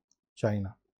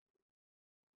China.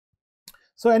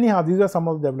 So anyhow, these are some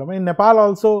of the developments. In Nepal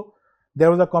also, there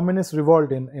was a communist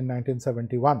revolt in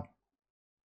 1971.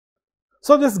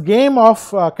 So this game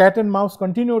of cat and mouse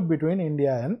continued between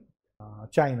India and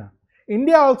China.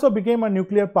 India also became a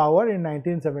nuclear power in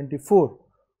 1974.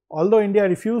 Although India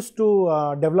refused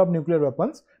to develop nuclear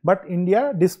weapons, but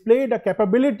India displayed a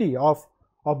capability of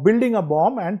building a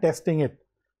bomb and testing it.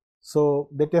 So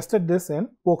they tested this in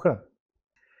Pokhran.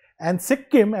 And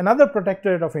Sikkim, another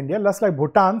protectorate of India, just like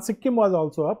Bhutan, Sikkim was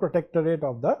also a protectorate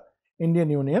of the Indian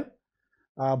Union.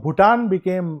 Bhutan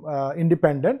became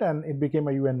independent and it became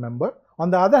a UN member.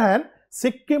 On the other hand,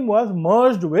 Sikkim was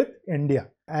merged with India,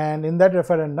 and in that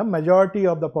referendum, majority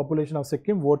of the population of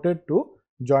Sikkim voted to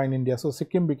join India. So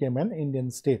Sikkim became an Indian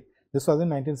state. This was in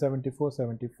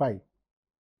 1974-75.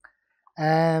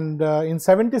 And in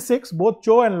 76, both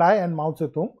Zhou Enlai and Mao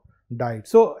Zedong died.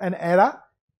 So an era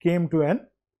came to an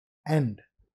end.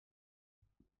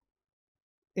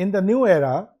 In the new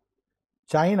era,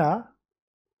 China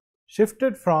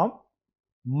shifted from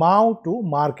Mao to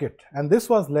market, and this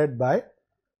was led by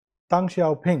Deng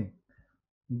Xiaoping,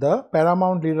 the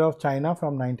paramount leader of China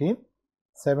from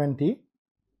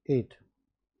 1978.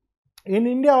 In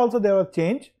India also there was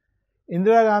change.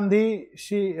 Indira Gandhi,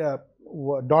 she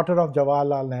daughter of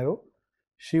Jawaharlal Nehru,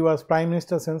 she was prime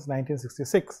minister since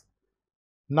 1966.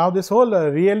 Now this whole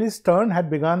realist turn had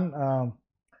begun.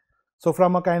 So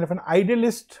from a kind of an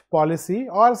idealist policy,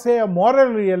 or say a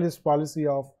moral realist policy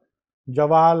of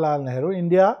Jawaharlal Nehru,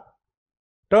 India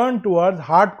turned towards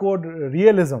hardcore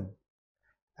realism.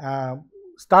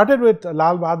 Started with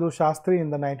Lal Bahadur Shastri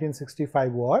in the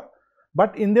 1965 war,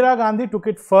 but Indira Gandhi took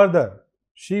it further.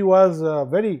 She was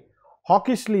very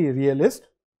hawkishly realist.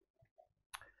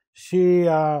 She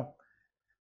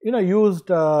used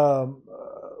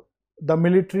the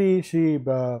military.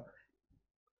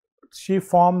 She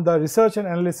formed the Research and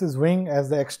Analysis Wing as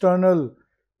the external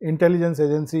intelligence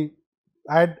agency.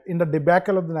 In the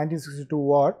debacle of the 1962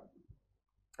 war,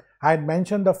 I had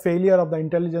mentioned the failure of the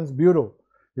Intelligence Bureau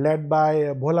led by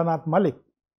Bholanath Malik.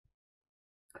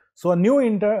 So a new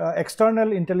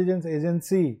external intelligence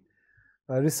agency,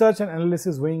 Research and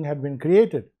Analysis Wing, had been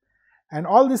created. And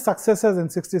all these successes in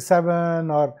 67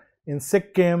 or in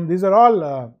Sikkim, these are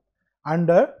all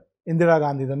under Indira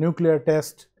Gandhi, the nuclear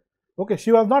test. Okay,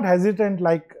 she was not hesitant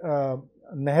like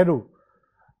Nehru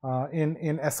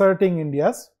in asserting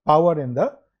India's power in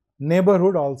the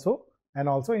neighborhood also and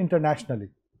also internationally.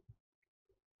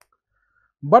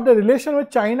 But the relation with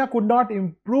China could not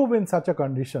improve in such a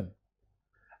condition.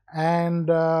 And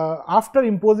after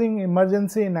imposing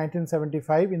emergency in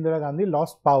 1975, Indira Gandhi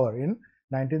lost power in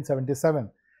 1977.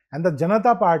 And the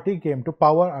Janata Party came to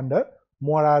power under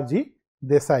Morarji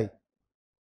Desai.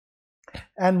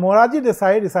 And Morarji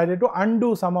Desai decided to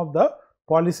undo some of the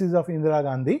policies of Indira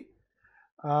Gandhi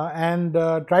and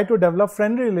try to develop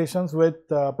friendly relations with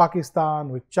Pakistan,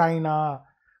 with China,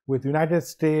 with United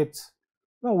States,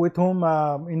 with whom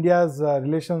India's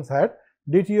relations had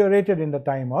deteriorated in the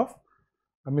time of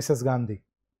Mrs. Gandhi.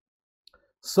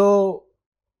 So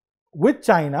with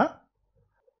China,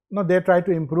 they tried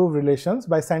to improve relations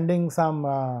by sending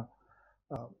some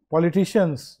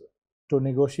politicians to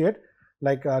negotiate.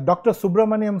 Like Dr.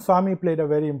 Subramaniam Swamy played a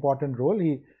very important role.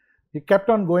 He kept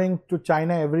on going to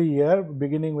China every year,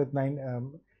 beginning with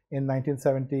in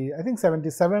 1970, I think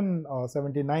 77 or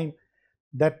 79.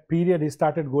 That period he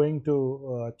started going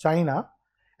to China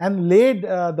and laid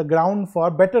the ground for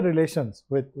better relations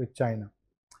with China.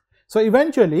 So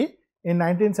eventually in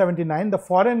 1979, the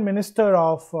foreign minister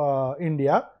of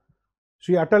India,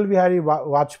 Sri Atal Bihari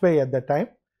Vajpayee at that time,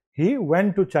 he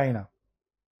went to China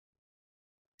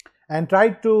and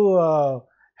tried to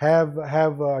have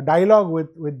a dialogue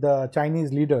with the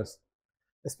Chinese leaders,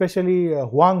 especially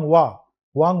Huang Hua.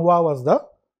 Huang Hua was the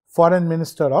foreign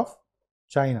minister of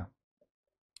China.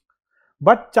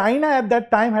 But China at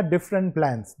that time had different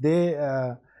plans. They,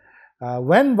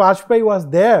 when Vajpayee was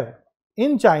there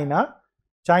in China,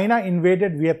 China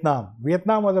invaded Vietnam.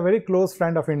 Vietnam was a very close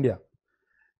friend of India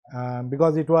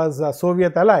because it was a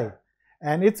Soviet ally,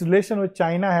 and its relation with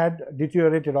China had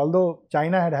deteriorated. Although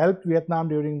China had helped Vietnam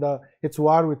during its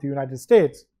war with the United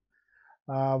States,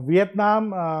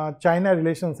 Vietnam-China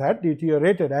relations had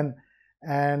deteriorated,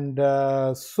 and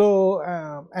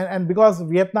because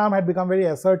Vietnam had become very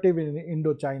assertive in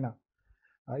Indochina,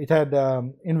 it had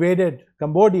invaded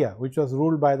Cambodia, which was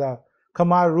ruled by the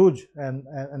Khmer Rouge,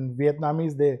 and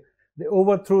Vietnamese they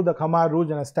overthrew the Khmer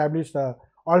Rouge and established an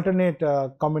alternate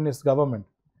communist government.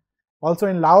 Also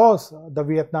in Laos, the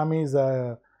Vietnamese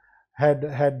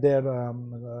had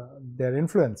their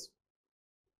influence.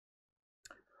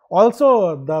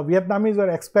 Also, the Vietnamese were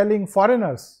expelling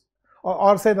foreigners,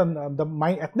 or say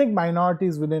the ethnic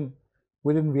minorities within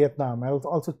Vietnam, and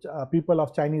also people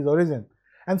of Chinese origin.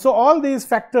 And so all these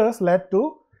factors led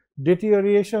to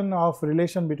deterioration of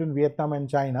relation between Vietnam and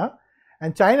China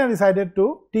decided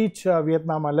to teach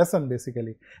Vietnam a lesson,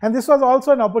 basically. And this was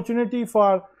also an opportunity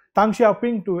for Deng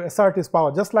Xiaoping to assert his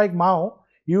power. Just like Mao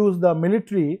used the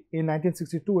military in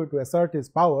 1962 to assert his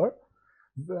power,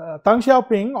 Deng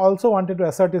Xiaoping also wanted to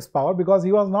assert his power because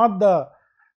he was not the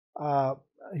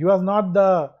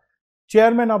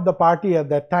chairman of the party at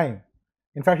that time.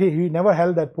 In fact, he never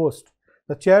held that post.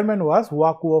 The chairman was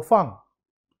Hua Kuo-fang,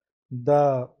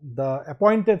 the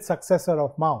appointed successor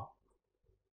of Mao.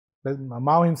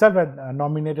 Mao himself had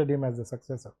nominated him as the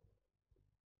successor.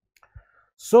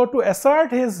 So to assert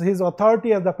his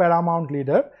authority as the paramount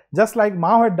leader, just like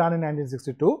Mao had done in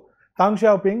 1962, Deng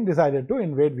Xiaoping decided to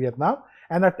invade Vietnam,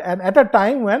 and at a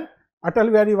time when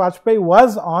Atal Bihari Vajpayee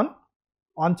was on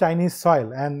Chinese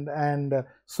soil, and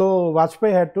so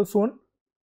Vajpayee had to soon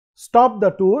stop the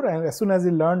tour, and as soon as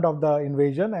he learned of the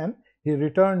invasion, and he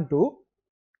returned to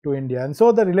India, and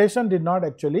so the relation did not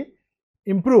actually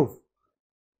improve,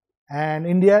 and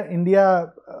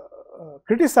India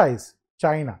criticized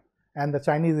China and the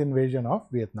Chinese invasion of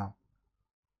Vietnam.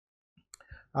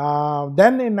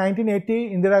 Then in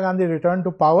 1980, Indira Gandhi returned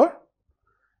to power,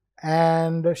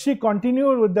 and she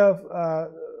continued with the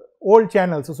old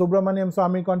channels. So Subramaniam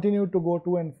Swamy continued to go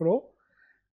to and fro,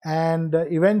 and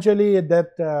eventually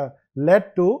that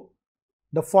led to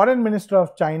the foreign minister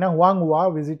of China, Huang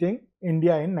Hua, visiting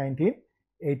India in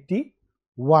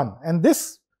 1981, and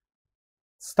this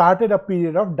started a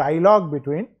period of dialogue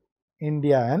between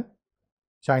India and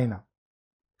China.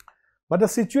 But the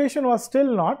situation was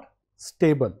still not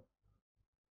stable,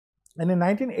 and in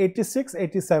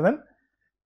 1986-87,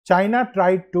 China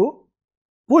tried to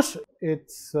push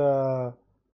its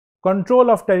control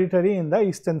of territory in the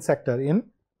eastern sector in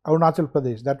Arunachal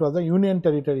Pradesh. That was a union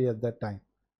territory at that time,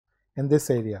 in this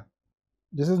area.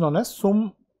 This is known as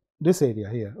this area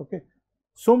here, okay,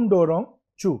 Sum Dorong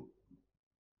Chu.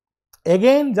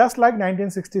 Again, just like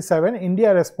 1967,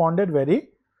 India responded very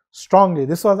strongly.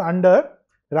 This was under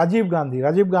Rajiv Gandhi.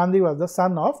 Rajiv Gandhi was the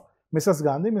son of Mrs.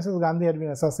 Gandhi. Mrs. Gandhi had been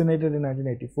assassinated in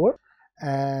 1984,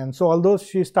 and so although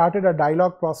she started a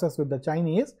dialogue process with the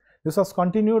Chinese, this was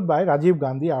continued by Rajiv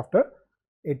Gandhi after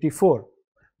 84.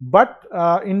 But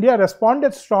India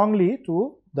responded strongly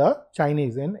to the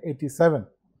Chinese in 87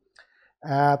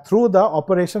 through the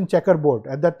Operation Checkerboard.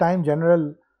 At that time,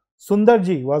 General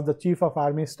Sundarji was the chief of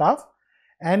army staff,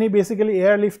 and he basically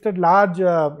airlifted large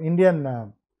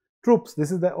Indian troops. This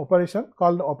is the operation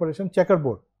called Operation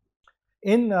Checkerboard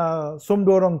in Sum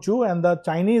Dorong Chu, and the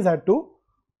Chinese had to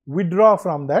withdraw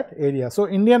from that area. So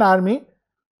Indian army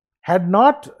had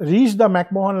not reached the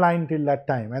McMahon line till that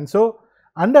time, and so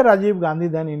under Rajiv Gandhi,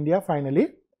 then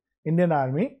Indian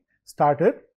army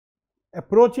started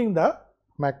approaching the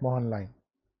McMahon line.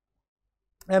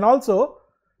 And also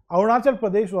Arunachal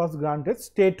Pradesh was granted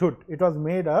statehood. It was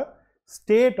made a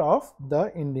state of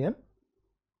the Indian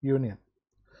Union.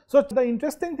 So the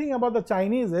interesting thing about the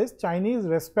Chinese is Chinese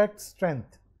respect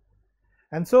strength,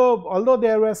 and so although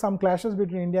there were some clashes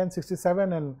between India in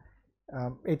 67 and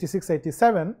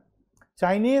 86-87,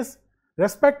 Chinese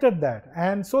respected that,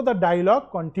 and so the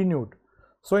dialogue continued.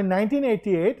 So in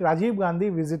 1988, Rajiv Gandhi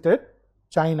visited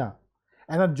China,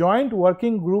 and a joint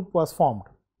working group was formed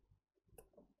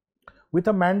with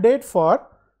a mandate for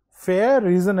fair,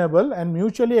 reasonable and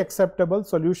mutually acceptable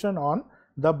solution on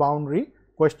the boundary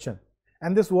question.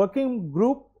 And this working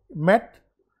group met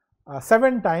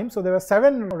 7 times, so there were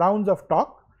 7 rounds of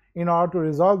talk in order to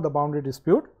resolve the boundary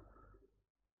dispute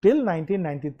till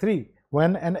 1993,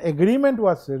 when an agreement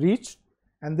was reached,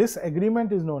 and this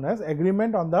agreement is known as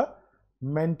Agreement on the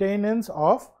Maintenance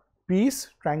of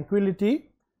Peace, Tranquility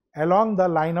along the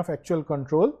line of actual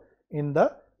control in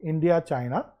the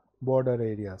India-China border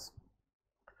areas.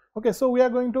 Okay, so we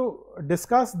are going to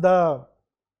discuss the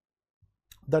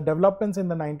developments in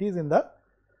the 90s in the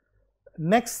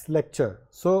next lecture.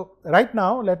 So right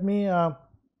now let me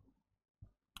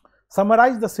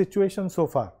summarize the situation so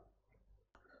far.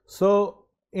 So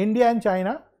India and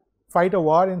China fight a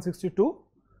war in 62,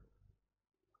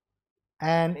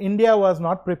 and India was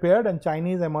not prepared and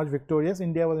Chinese emerged victorious.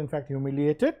 India was in fact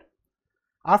humiliated.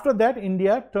 After that,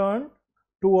 India turned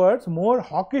towards more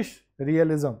hawkish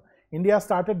realism. India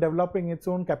started developing its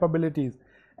own capabilities,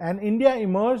 and India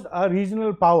emerged a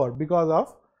regional power because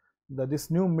of this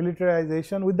new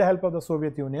militarization with the help of the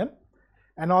Soviet Union,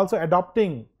 and also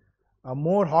adopting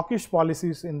more hawkish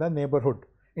policies in the neighborhood,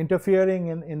 interfering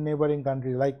in neighboring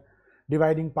countries, like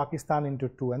dividing Pakistan into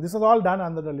 2, and this was all done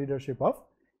under the leadership of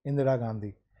Indira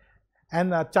Gandhi.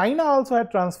 And China also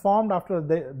had transformed after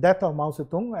the death of Mao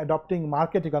Zedong, adopting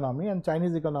market economy, and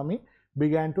Chinese economy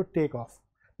began to take off.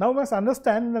 Now we must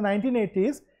understand, in the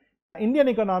 1980s, Indian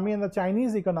economy and the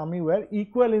Chinese economy were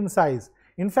equal in size.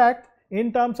 In fact,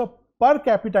 in terms of per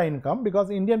capita income,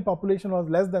 because Indian population was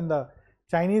less than the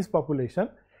Chinese population,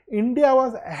 India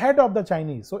was ahead of the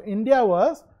Chinese. So India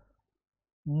was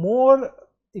more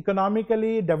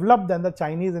economically developed than the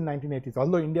Chinese in 1980s.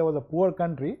 Although India was a poor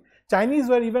country, Chinese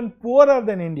were even poorer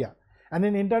than India. And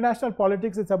in international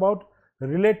politics, it's about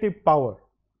relative power.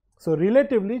 So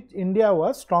relatively, India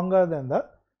was stronger than the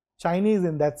Chinese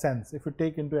in that sense, if you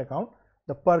take into account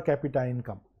the per capita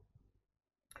income.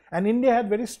 And India had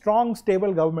very strong,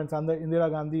 stable governments under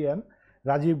Indira Gandhi and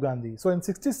Rajiv Gandhi. So in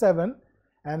 67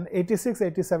 and 86,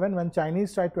 87, when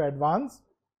Chinese tried to advance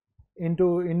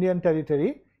into Indian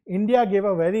territory, India gave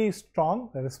a very strong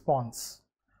response.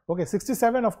 Okay,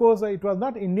 67, of course, it was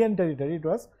not Indian territory, it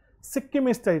was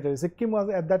Sikkimese territory. Sikkim was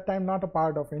at that time not a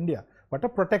part of India, but a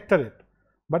protectorate.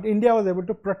 But India was able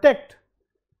to protect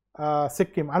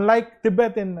Sikkim, unlike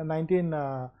Tibet in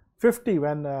 1950,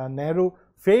 when Nehru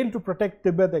failed to protect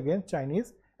Tibet against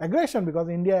Chinese aggression, because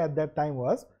India at that time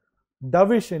was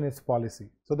dovish in its policy.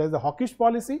 So there is a hawkish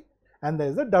policy and there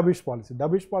is a dovish policy.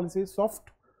 Dovish policy is soft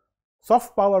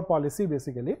power policy,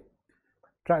 basically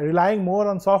relying more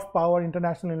on soft power,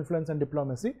 international influence and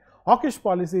diplomacy. Hawkish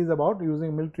policy is about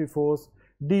using military force,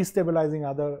 destabilizing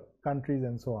other countries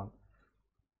and so on.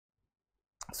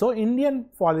 So Indian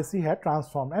policy had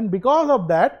transformed, and because of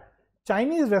that,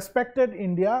 Chinese respected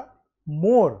India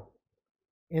more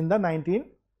in the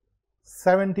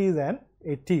 1970s and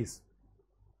 80s,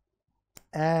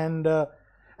 and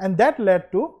that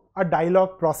led to a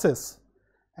dialogue process.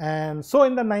 And so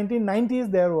in the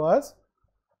 1990s there was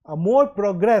a more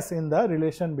progress in the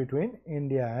relation between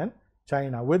India and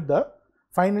China, with the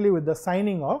finally with the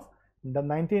signing of the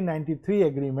 1993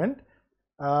 agreement.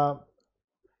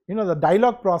 The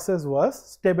dialogue process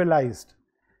was stabilized,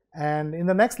 and in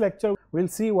the next lecture we'll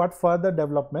see what further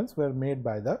developments were made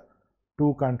by the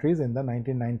two countries in the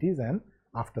 1990s and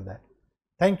after that.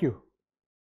 Thank you.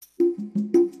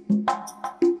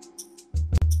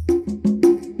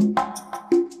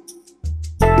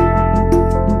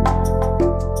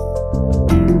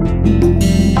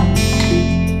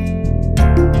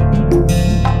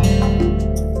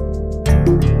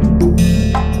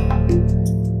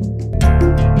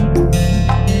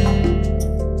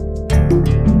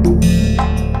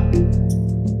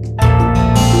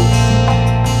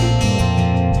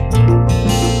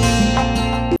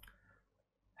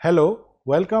 Hello,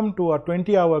 welcome to a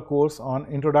 20-hour course on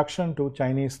Introduction to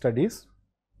Chinese Studies.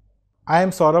 I am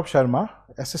Swayam Sharma,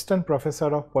 Assistant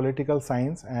Professor of Political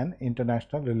Science and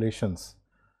International Relations.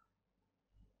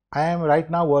 I am right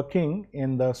now working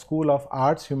in the School of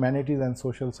Arts, Humanities and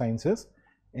Social Sciences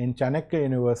in Chanakya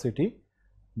University,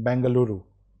 Bengaluru.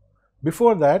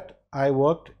 Before that, I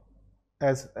worked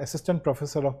as Assistant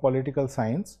Professor of Political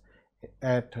Science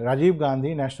at Rajiv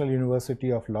Gandhi National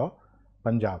University of Law,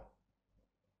 Punjab.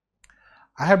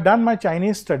 I have done my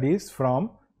Chinese studies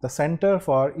from the Center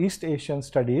for East Asian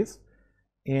Studies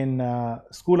in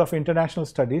School of International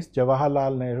Studies,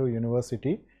 Jawaharlal Nehru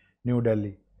University, New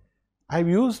Delhi. I have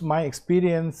used my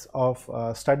experience of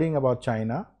studying about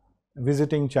China,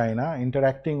 visiting China,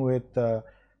 interacting with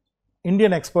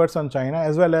Indian experts on China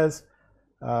as well as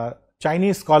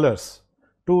Chinese scholars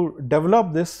to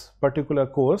develop this particular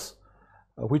course,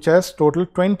 which has total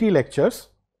 20 lectures.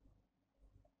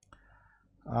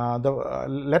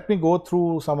 Let me go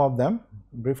through some of them,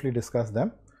 briefly discuss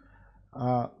them.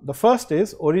 The first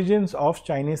is Origins of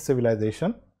Chinese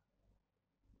Civilization,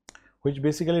 which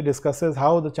basically discusses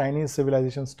how the Chinese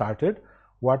civilization started,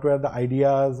 what were the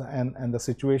ideas and the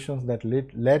situations that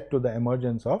led to the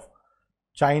emergence of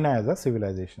China as a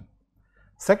civilization.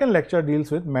 Second lecture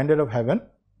deals with Mandate of Heaven.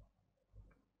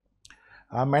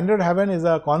 Mandate of Heaven is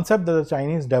a concept that the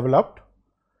Chinese developed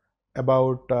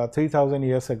about 3000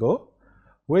 years ago,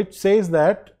 which says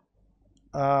that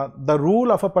the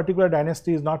rule of a particular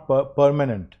dynasty is not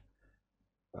permanent.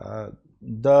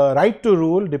 The right to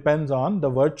rule depends on the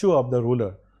virtue of the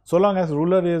ruler. So long as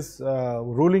ruler is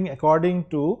ruling according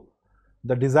to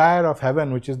the desire of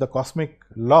heaven, which is the cosmic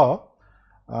law,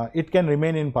 it can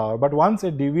remain in power. But once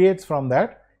it deviates from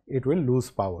that, it will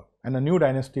lose power and a new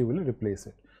dynasty will replace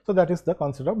it. So that is the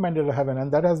concept of Mandate of Heaven,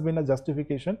 and that has been a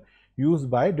justification used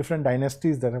by different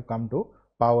dynasties that have come to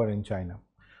power in China.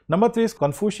 Number 3 is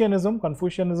Confucianism.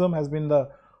 Confucianism has been the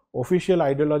official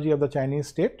ideology of the Chinese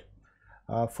state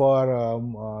for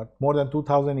more than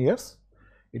 2000 years.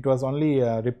 It was only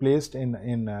replaced in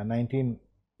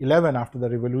 1911 after the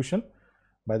revolution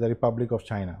by the Republic of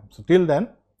China. So till then,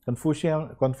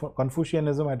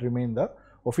 Confucianism had remained the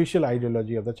official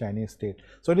ideology of the Chinese state.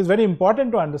 So it is very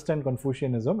important to understand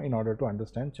Confucianism in order to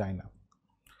understand China.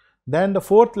 Then the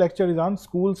 4th lecture is on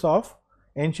schools of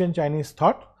ancient Chinese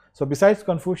thought. So besides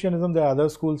Confucianism, there are other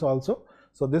schools also.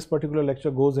 So this particular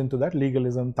lecture goes into that: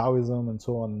 legalism, Taoism, and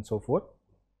so on and so forth.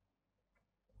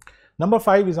 Number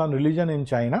 5 is on religion in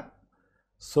China.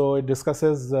 So it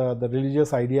discusses the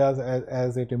religious ideas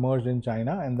as it emerged in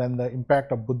China, and then the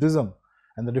impact of Buddhism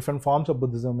and the different forms of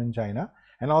Buddhism in China,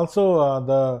 and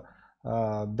also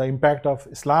the impact of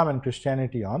Islam and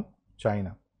Christianity on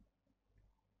China.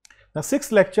 The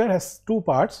 6th lecture has 2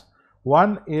 parts.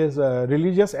 One is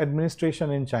religious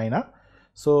administration in China.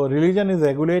 So, religion is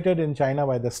regulated in China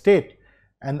by the state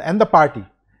and the party,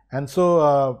 and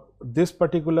so this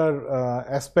particular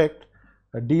aspect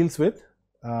deals with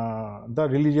the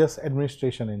religious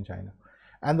administration in China.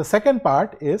 And the second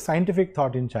part is scientific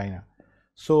thought in China.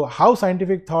 So, how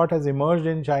scientific thought has emerged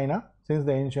in China since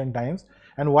the ancient times,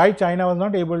 and why China was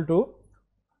not able to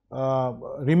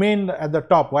remain at the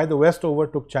top, why the West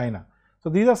overtook China. So,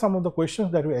 these are some of the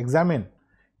questions that we examine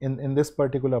in this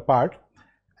particular part,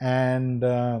 and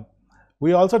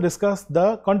we also discussed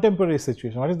the contemporary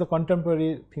situation. What is the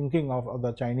contemporary thinking of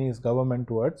the Chinese government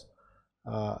towards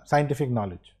scientific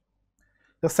knowledge?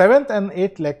 The 7th and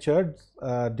 8th lectures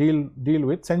deal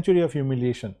with century of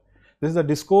humiliation. This is a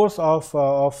discourse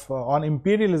on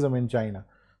imperialism in China.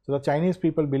 So, the Chinese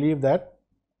people believe that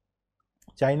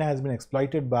China has been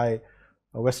exploited by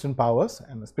Western powers,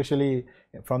 and especially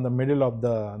from the middle of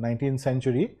the 19th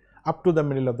century up to the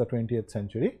middle of the 20th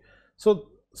century.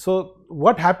 So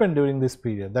what happened during this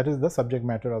period? That is the subject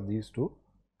matter of these two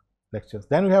lectures.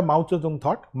 Then we have Mao Zedong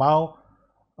thought. Mao,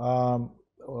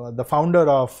 the founder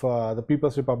of the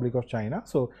People's Republic of China.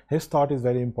 So, his thought is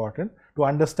very important to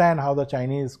understand how the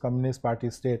Chinese Communist Party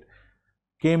state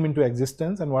came into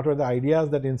existence and what were the ideas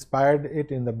that inspired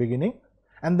it in the beginning,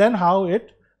 and then how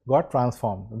it got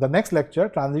transformed. The next lecture,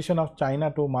 Transition of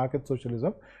China to Market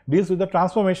Socialism, deals with the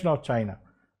transformation of China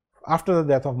after the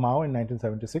death of Mao in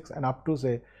 1976 and up to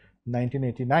say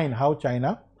 1989, how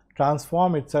China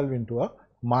transformed itself into a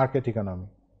market economy.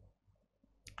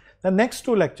 The next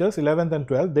two lectures, 11th and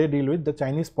 12th, they deal with the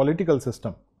Chinese political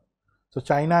system. So,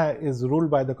 China is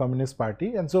ruled by the Communist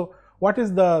Party, and so what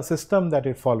is the system that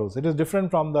it follows? It is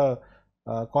different from the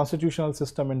constitutional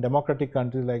system in democratic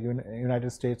countries like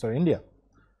United States or India.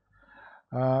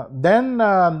 Then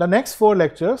the next four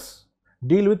lectures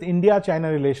deal with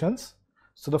India-China relations.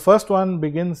 So, the first one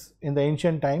begins in the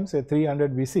ancient times, say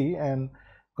 300 BC, and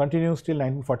continues till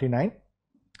 1949.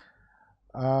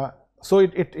 So,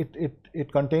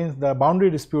 it contains the boundary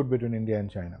dispute between India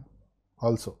and China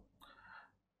also.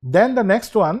 Then the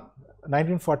next one,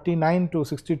 1949 to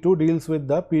 62, deals with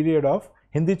the period of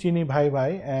Hindi Chini Bhai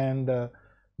Bhai and the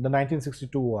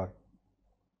 1962 war.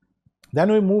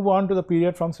 Then we move on to the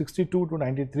period from 62 to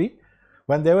 93,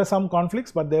 when there were some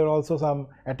conflicts, but there were also some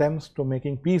attempts to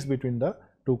making peace between the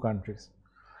two countries.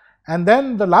 And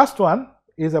then the last one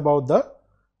is about the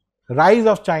rise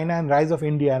of China and rise of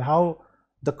India, and how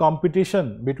the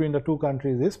competition between the two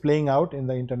countries is playing out in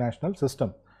the international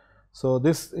system. So,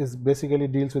 this is basically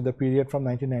deals with the period from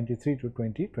 1993 to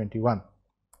 2021.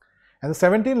 And the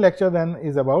 17th lecture then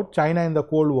is about China in the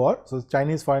Cold War. So,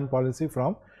 Chinese foreign policy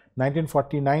from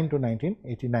 1949 to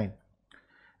 1989.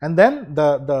 And then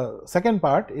the second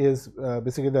part is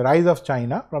basically the rise of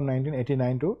China from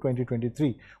 1989 to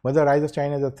 2023, whether rise of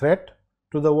China is a threat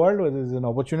to the world, whether it is an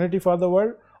opportunity for the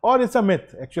world, or it is a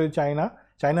myth. Actually,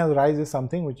 China's rise is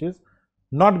something which is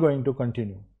not going to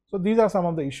continue. So, these are some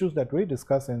of the issues that we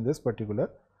discuss in this particular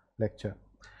lecture.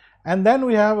 And then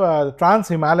we have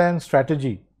Trans-Himalayan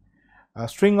strategy,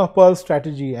 string of pearls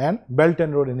strategy, and Belt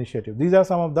and Road initiative. These are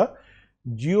some of the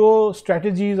geo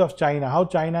strategies of China, how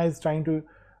China is trying to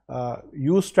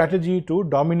use strategy to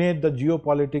dominate the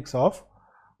geopolitics of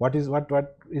what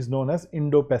is known as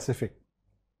Indo-Pacific.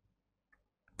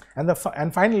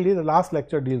 And finally, the last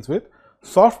lecture deals with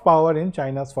soft power in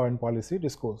China's foreign policy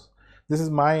discourse. This is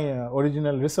my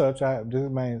original research. This is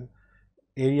my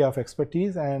area of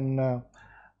expertise, and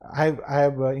I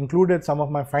have included some of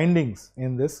my findings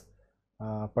in this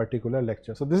particular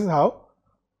lecture. So, this is how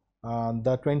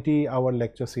the 20-hour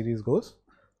lecture series goes.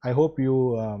 I hope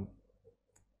you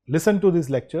listen to these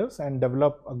lectures and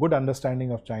develop a good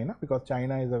understanding of China, because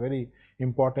China is a very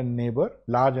important neighbor,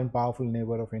 large and powerful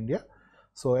neighbor of India.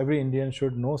 So, every Indian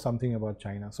should know something about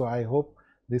China. So, I hope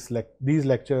these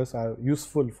lectures are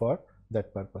useful for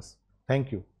that purpose.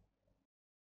 Thank you.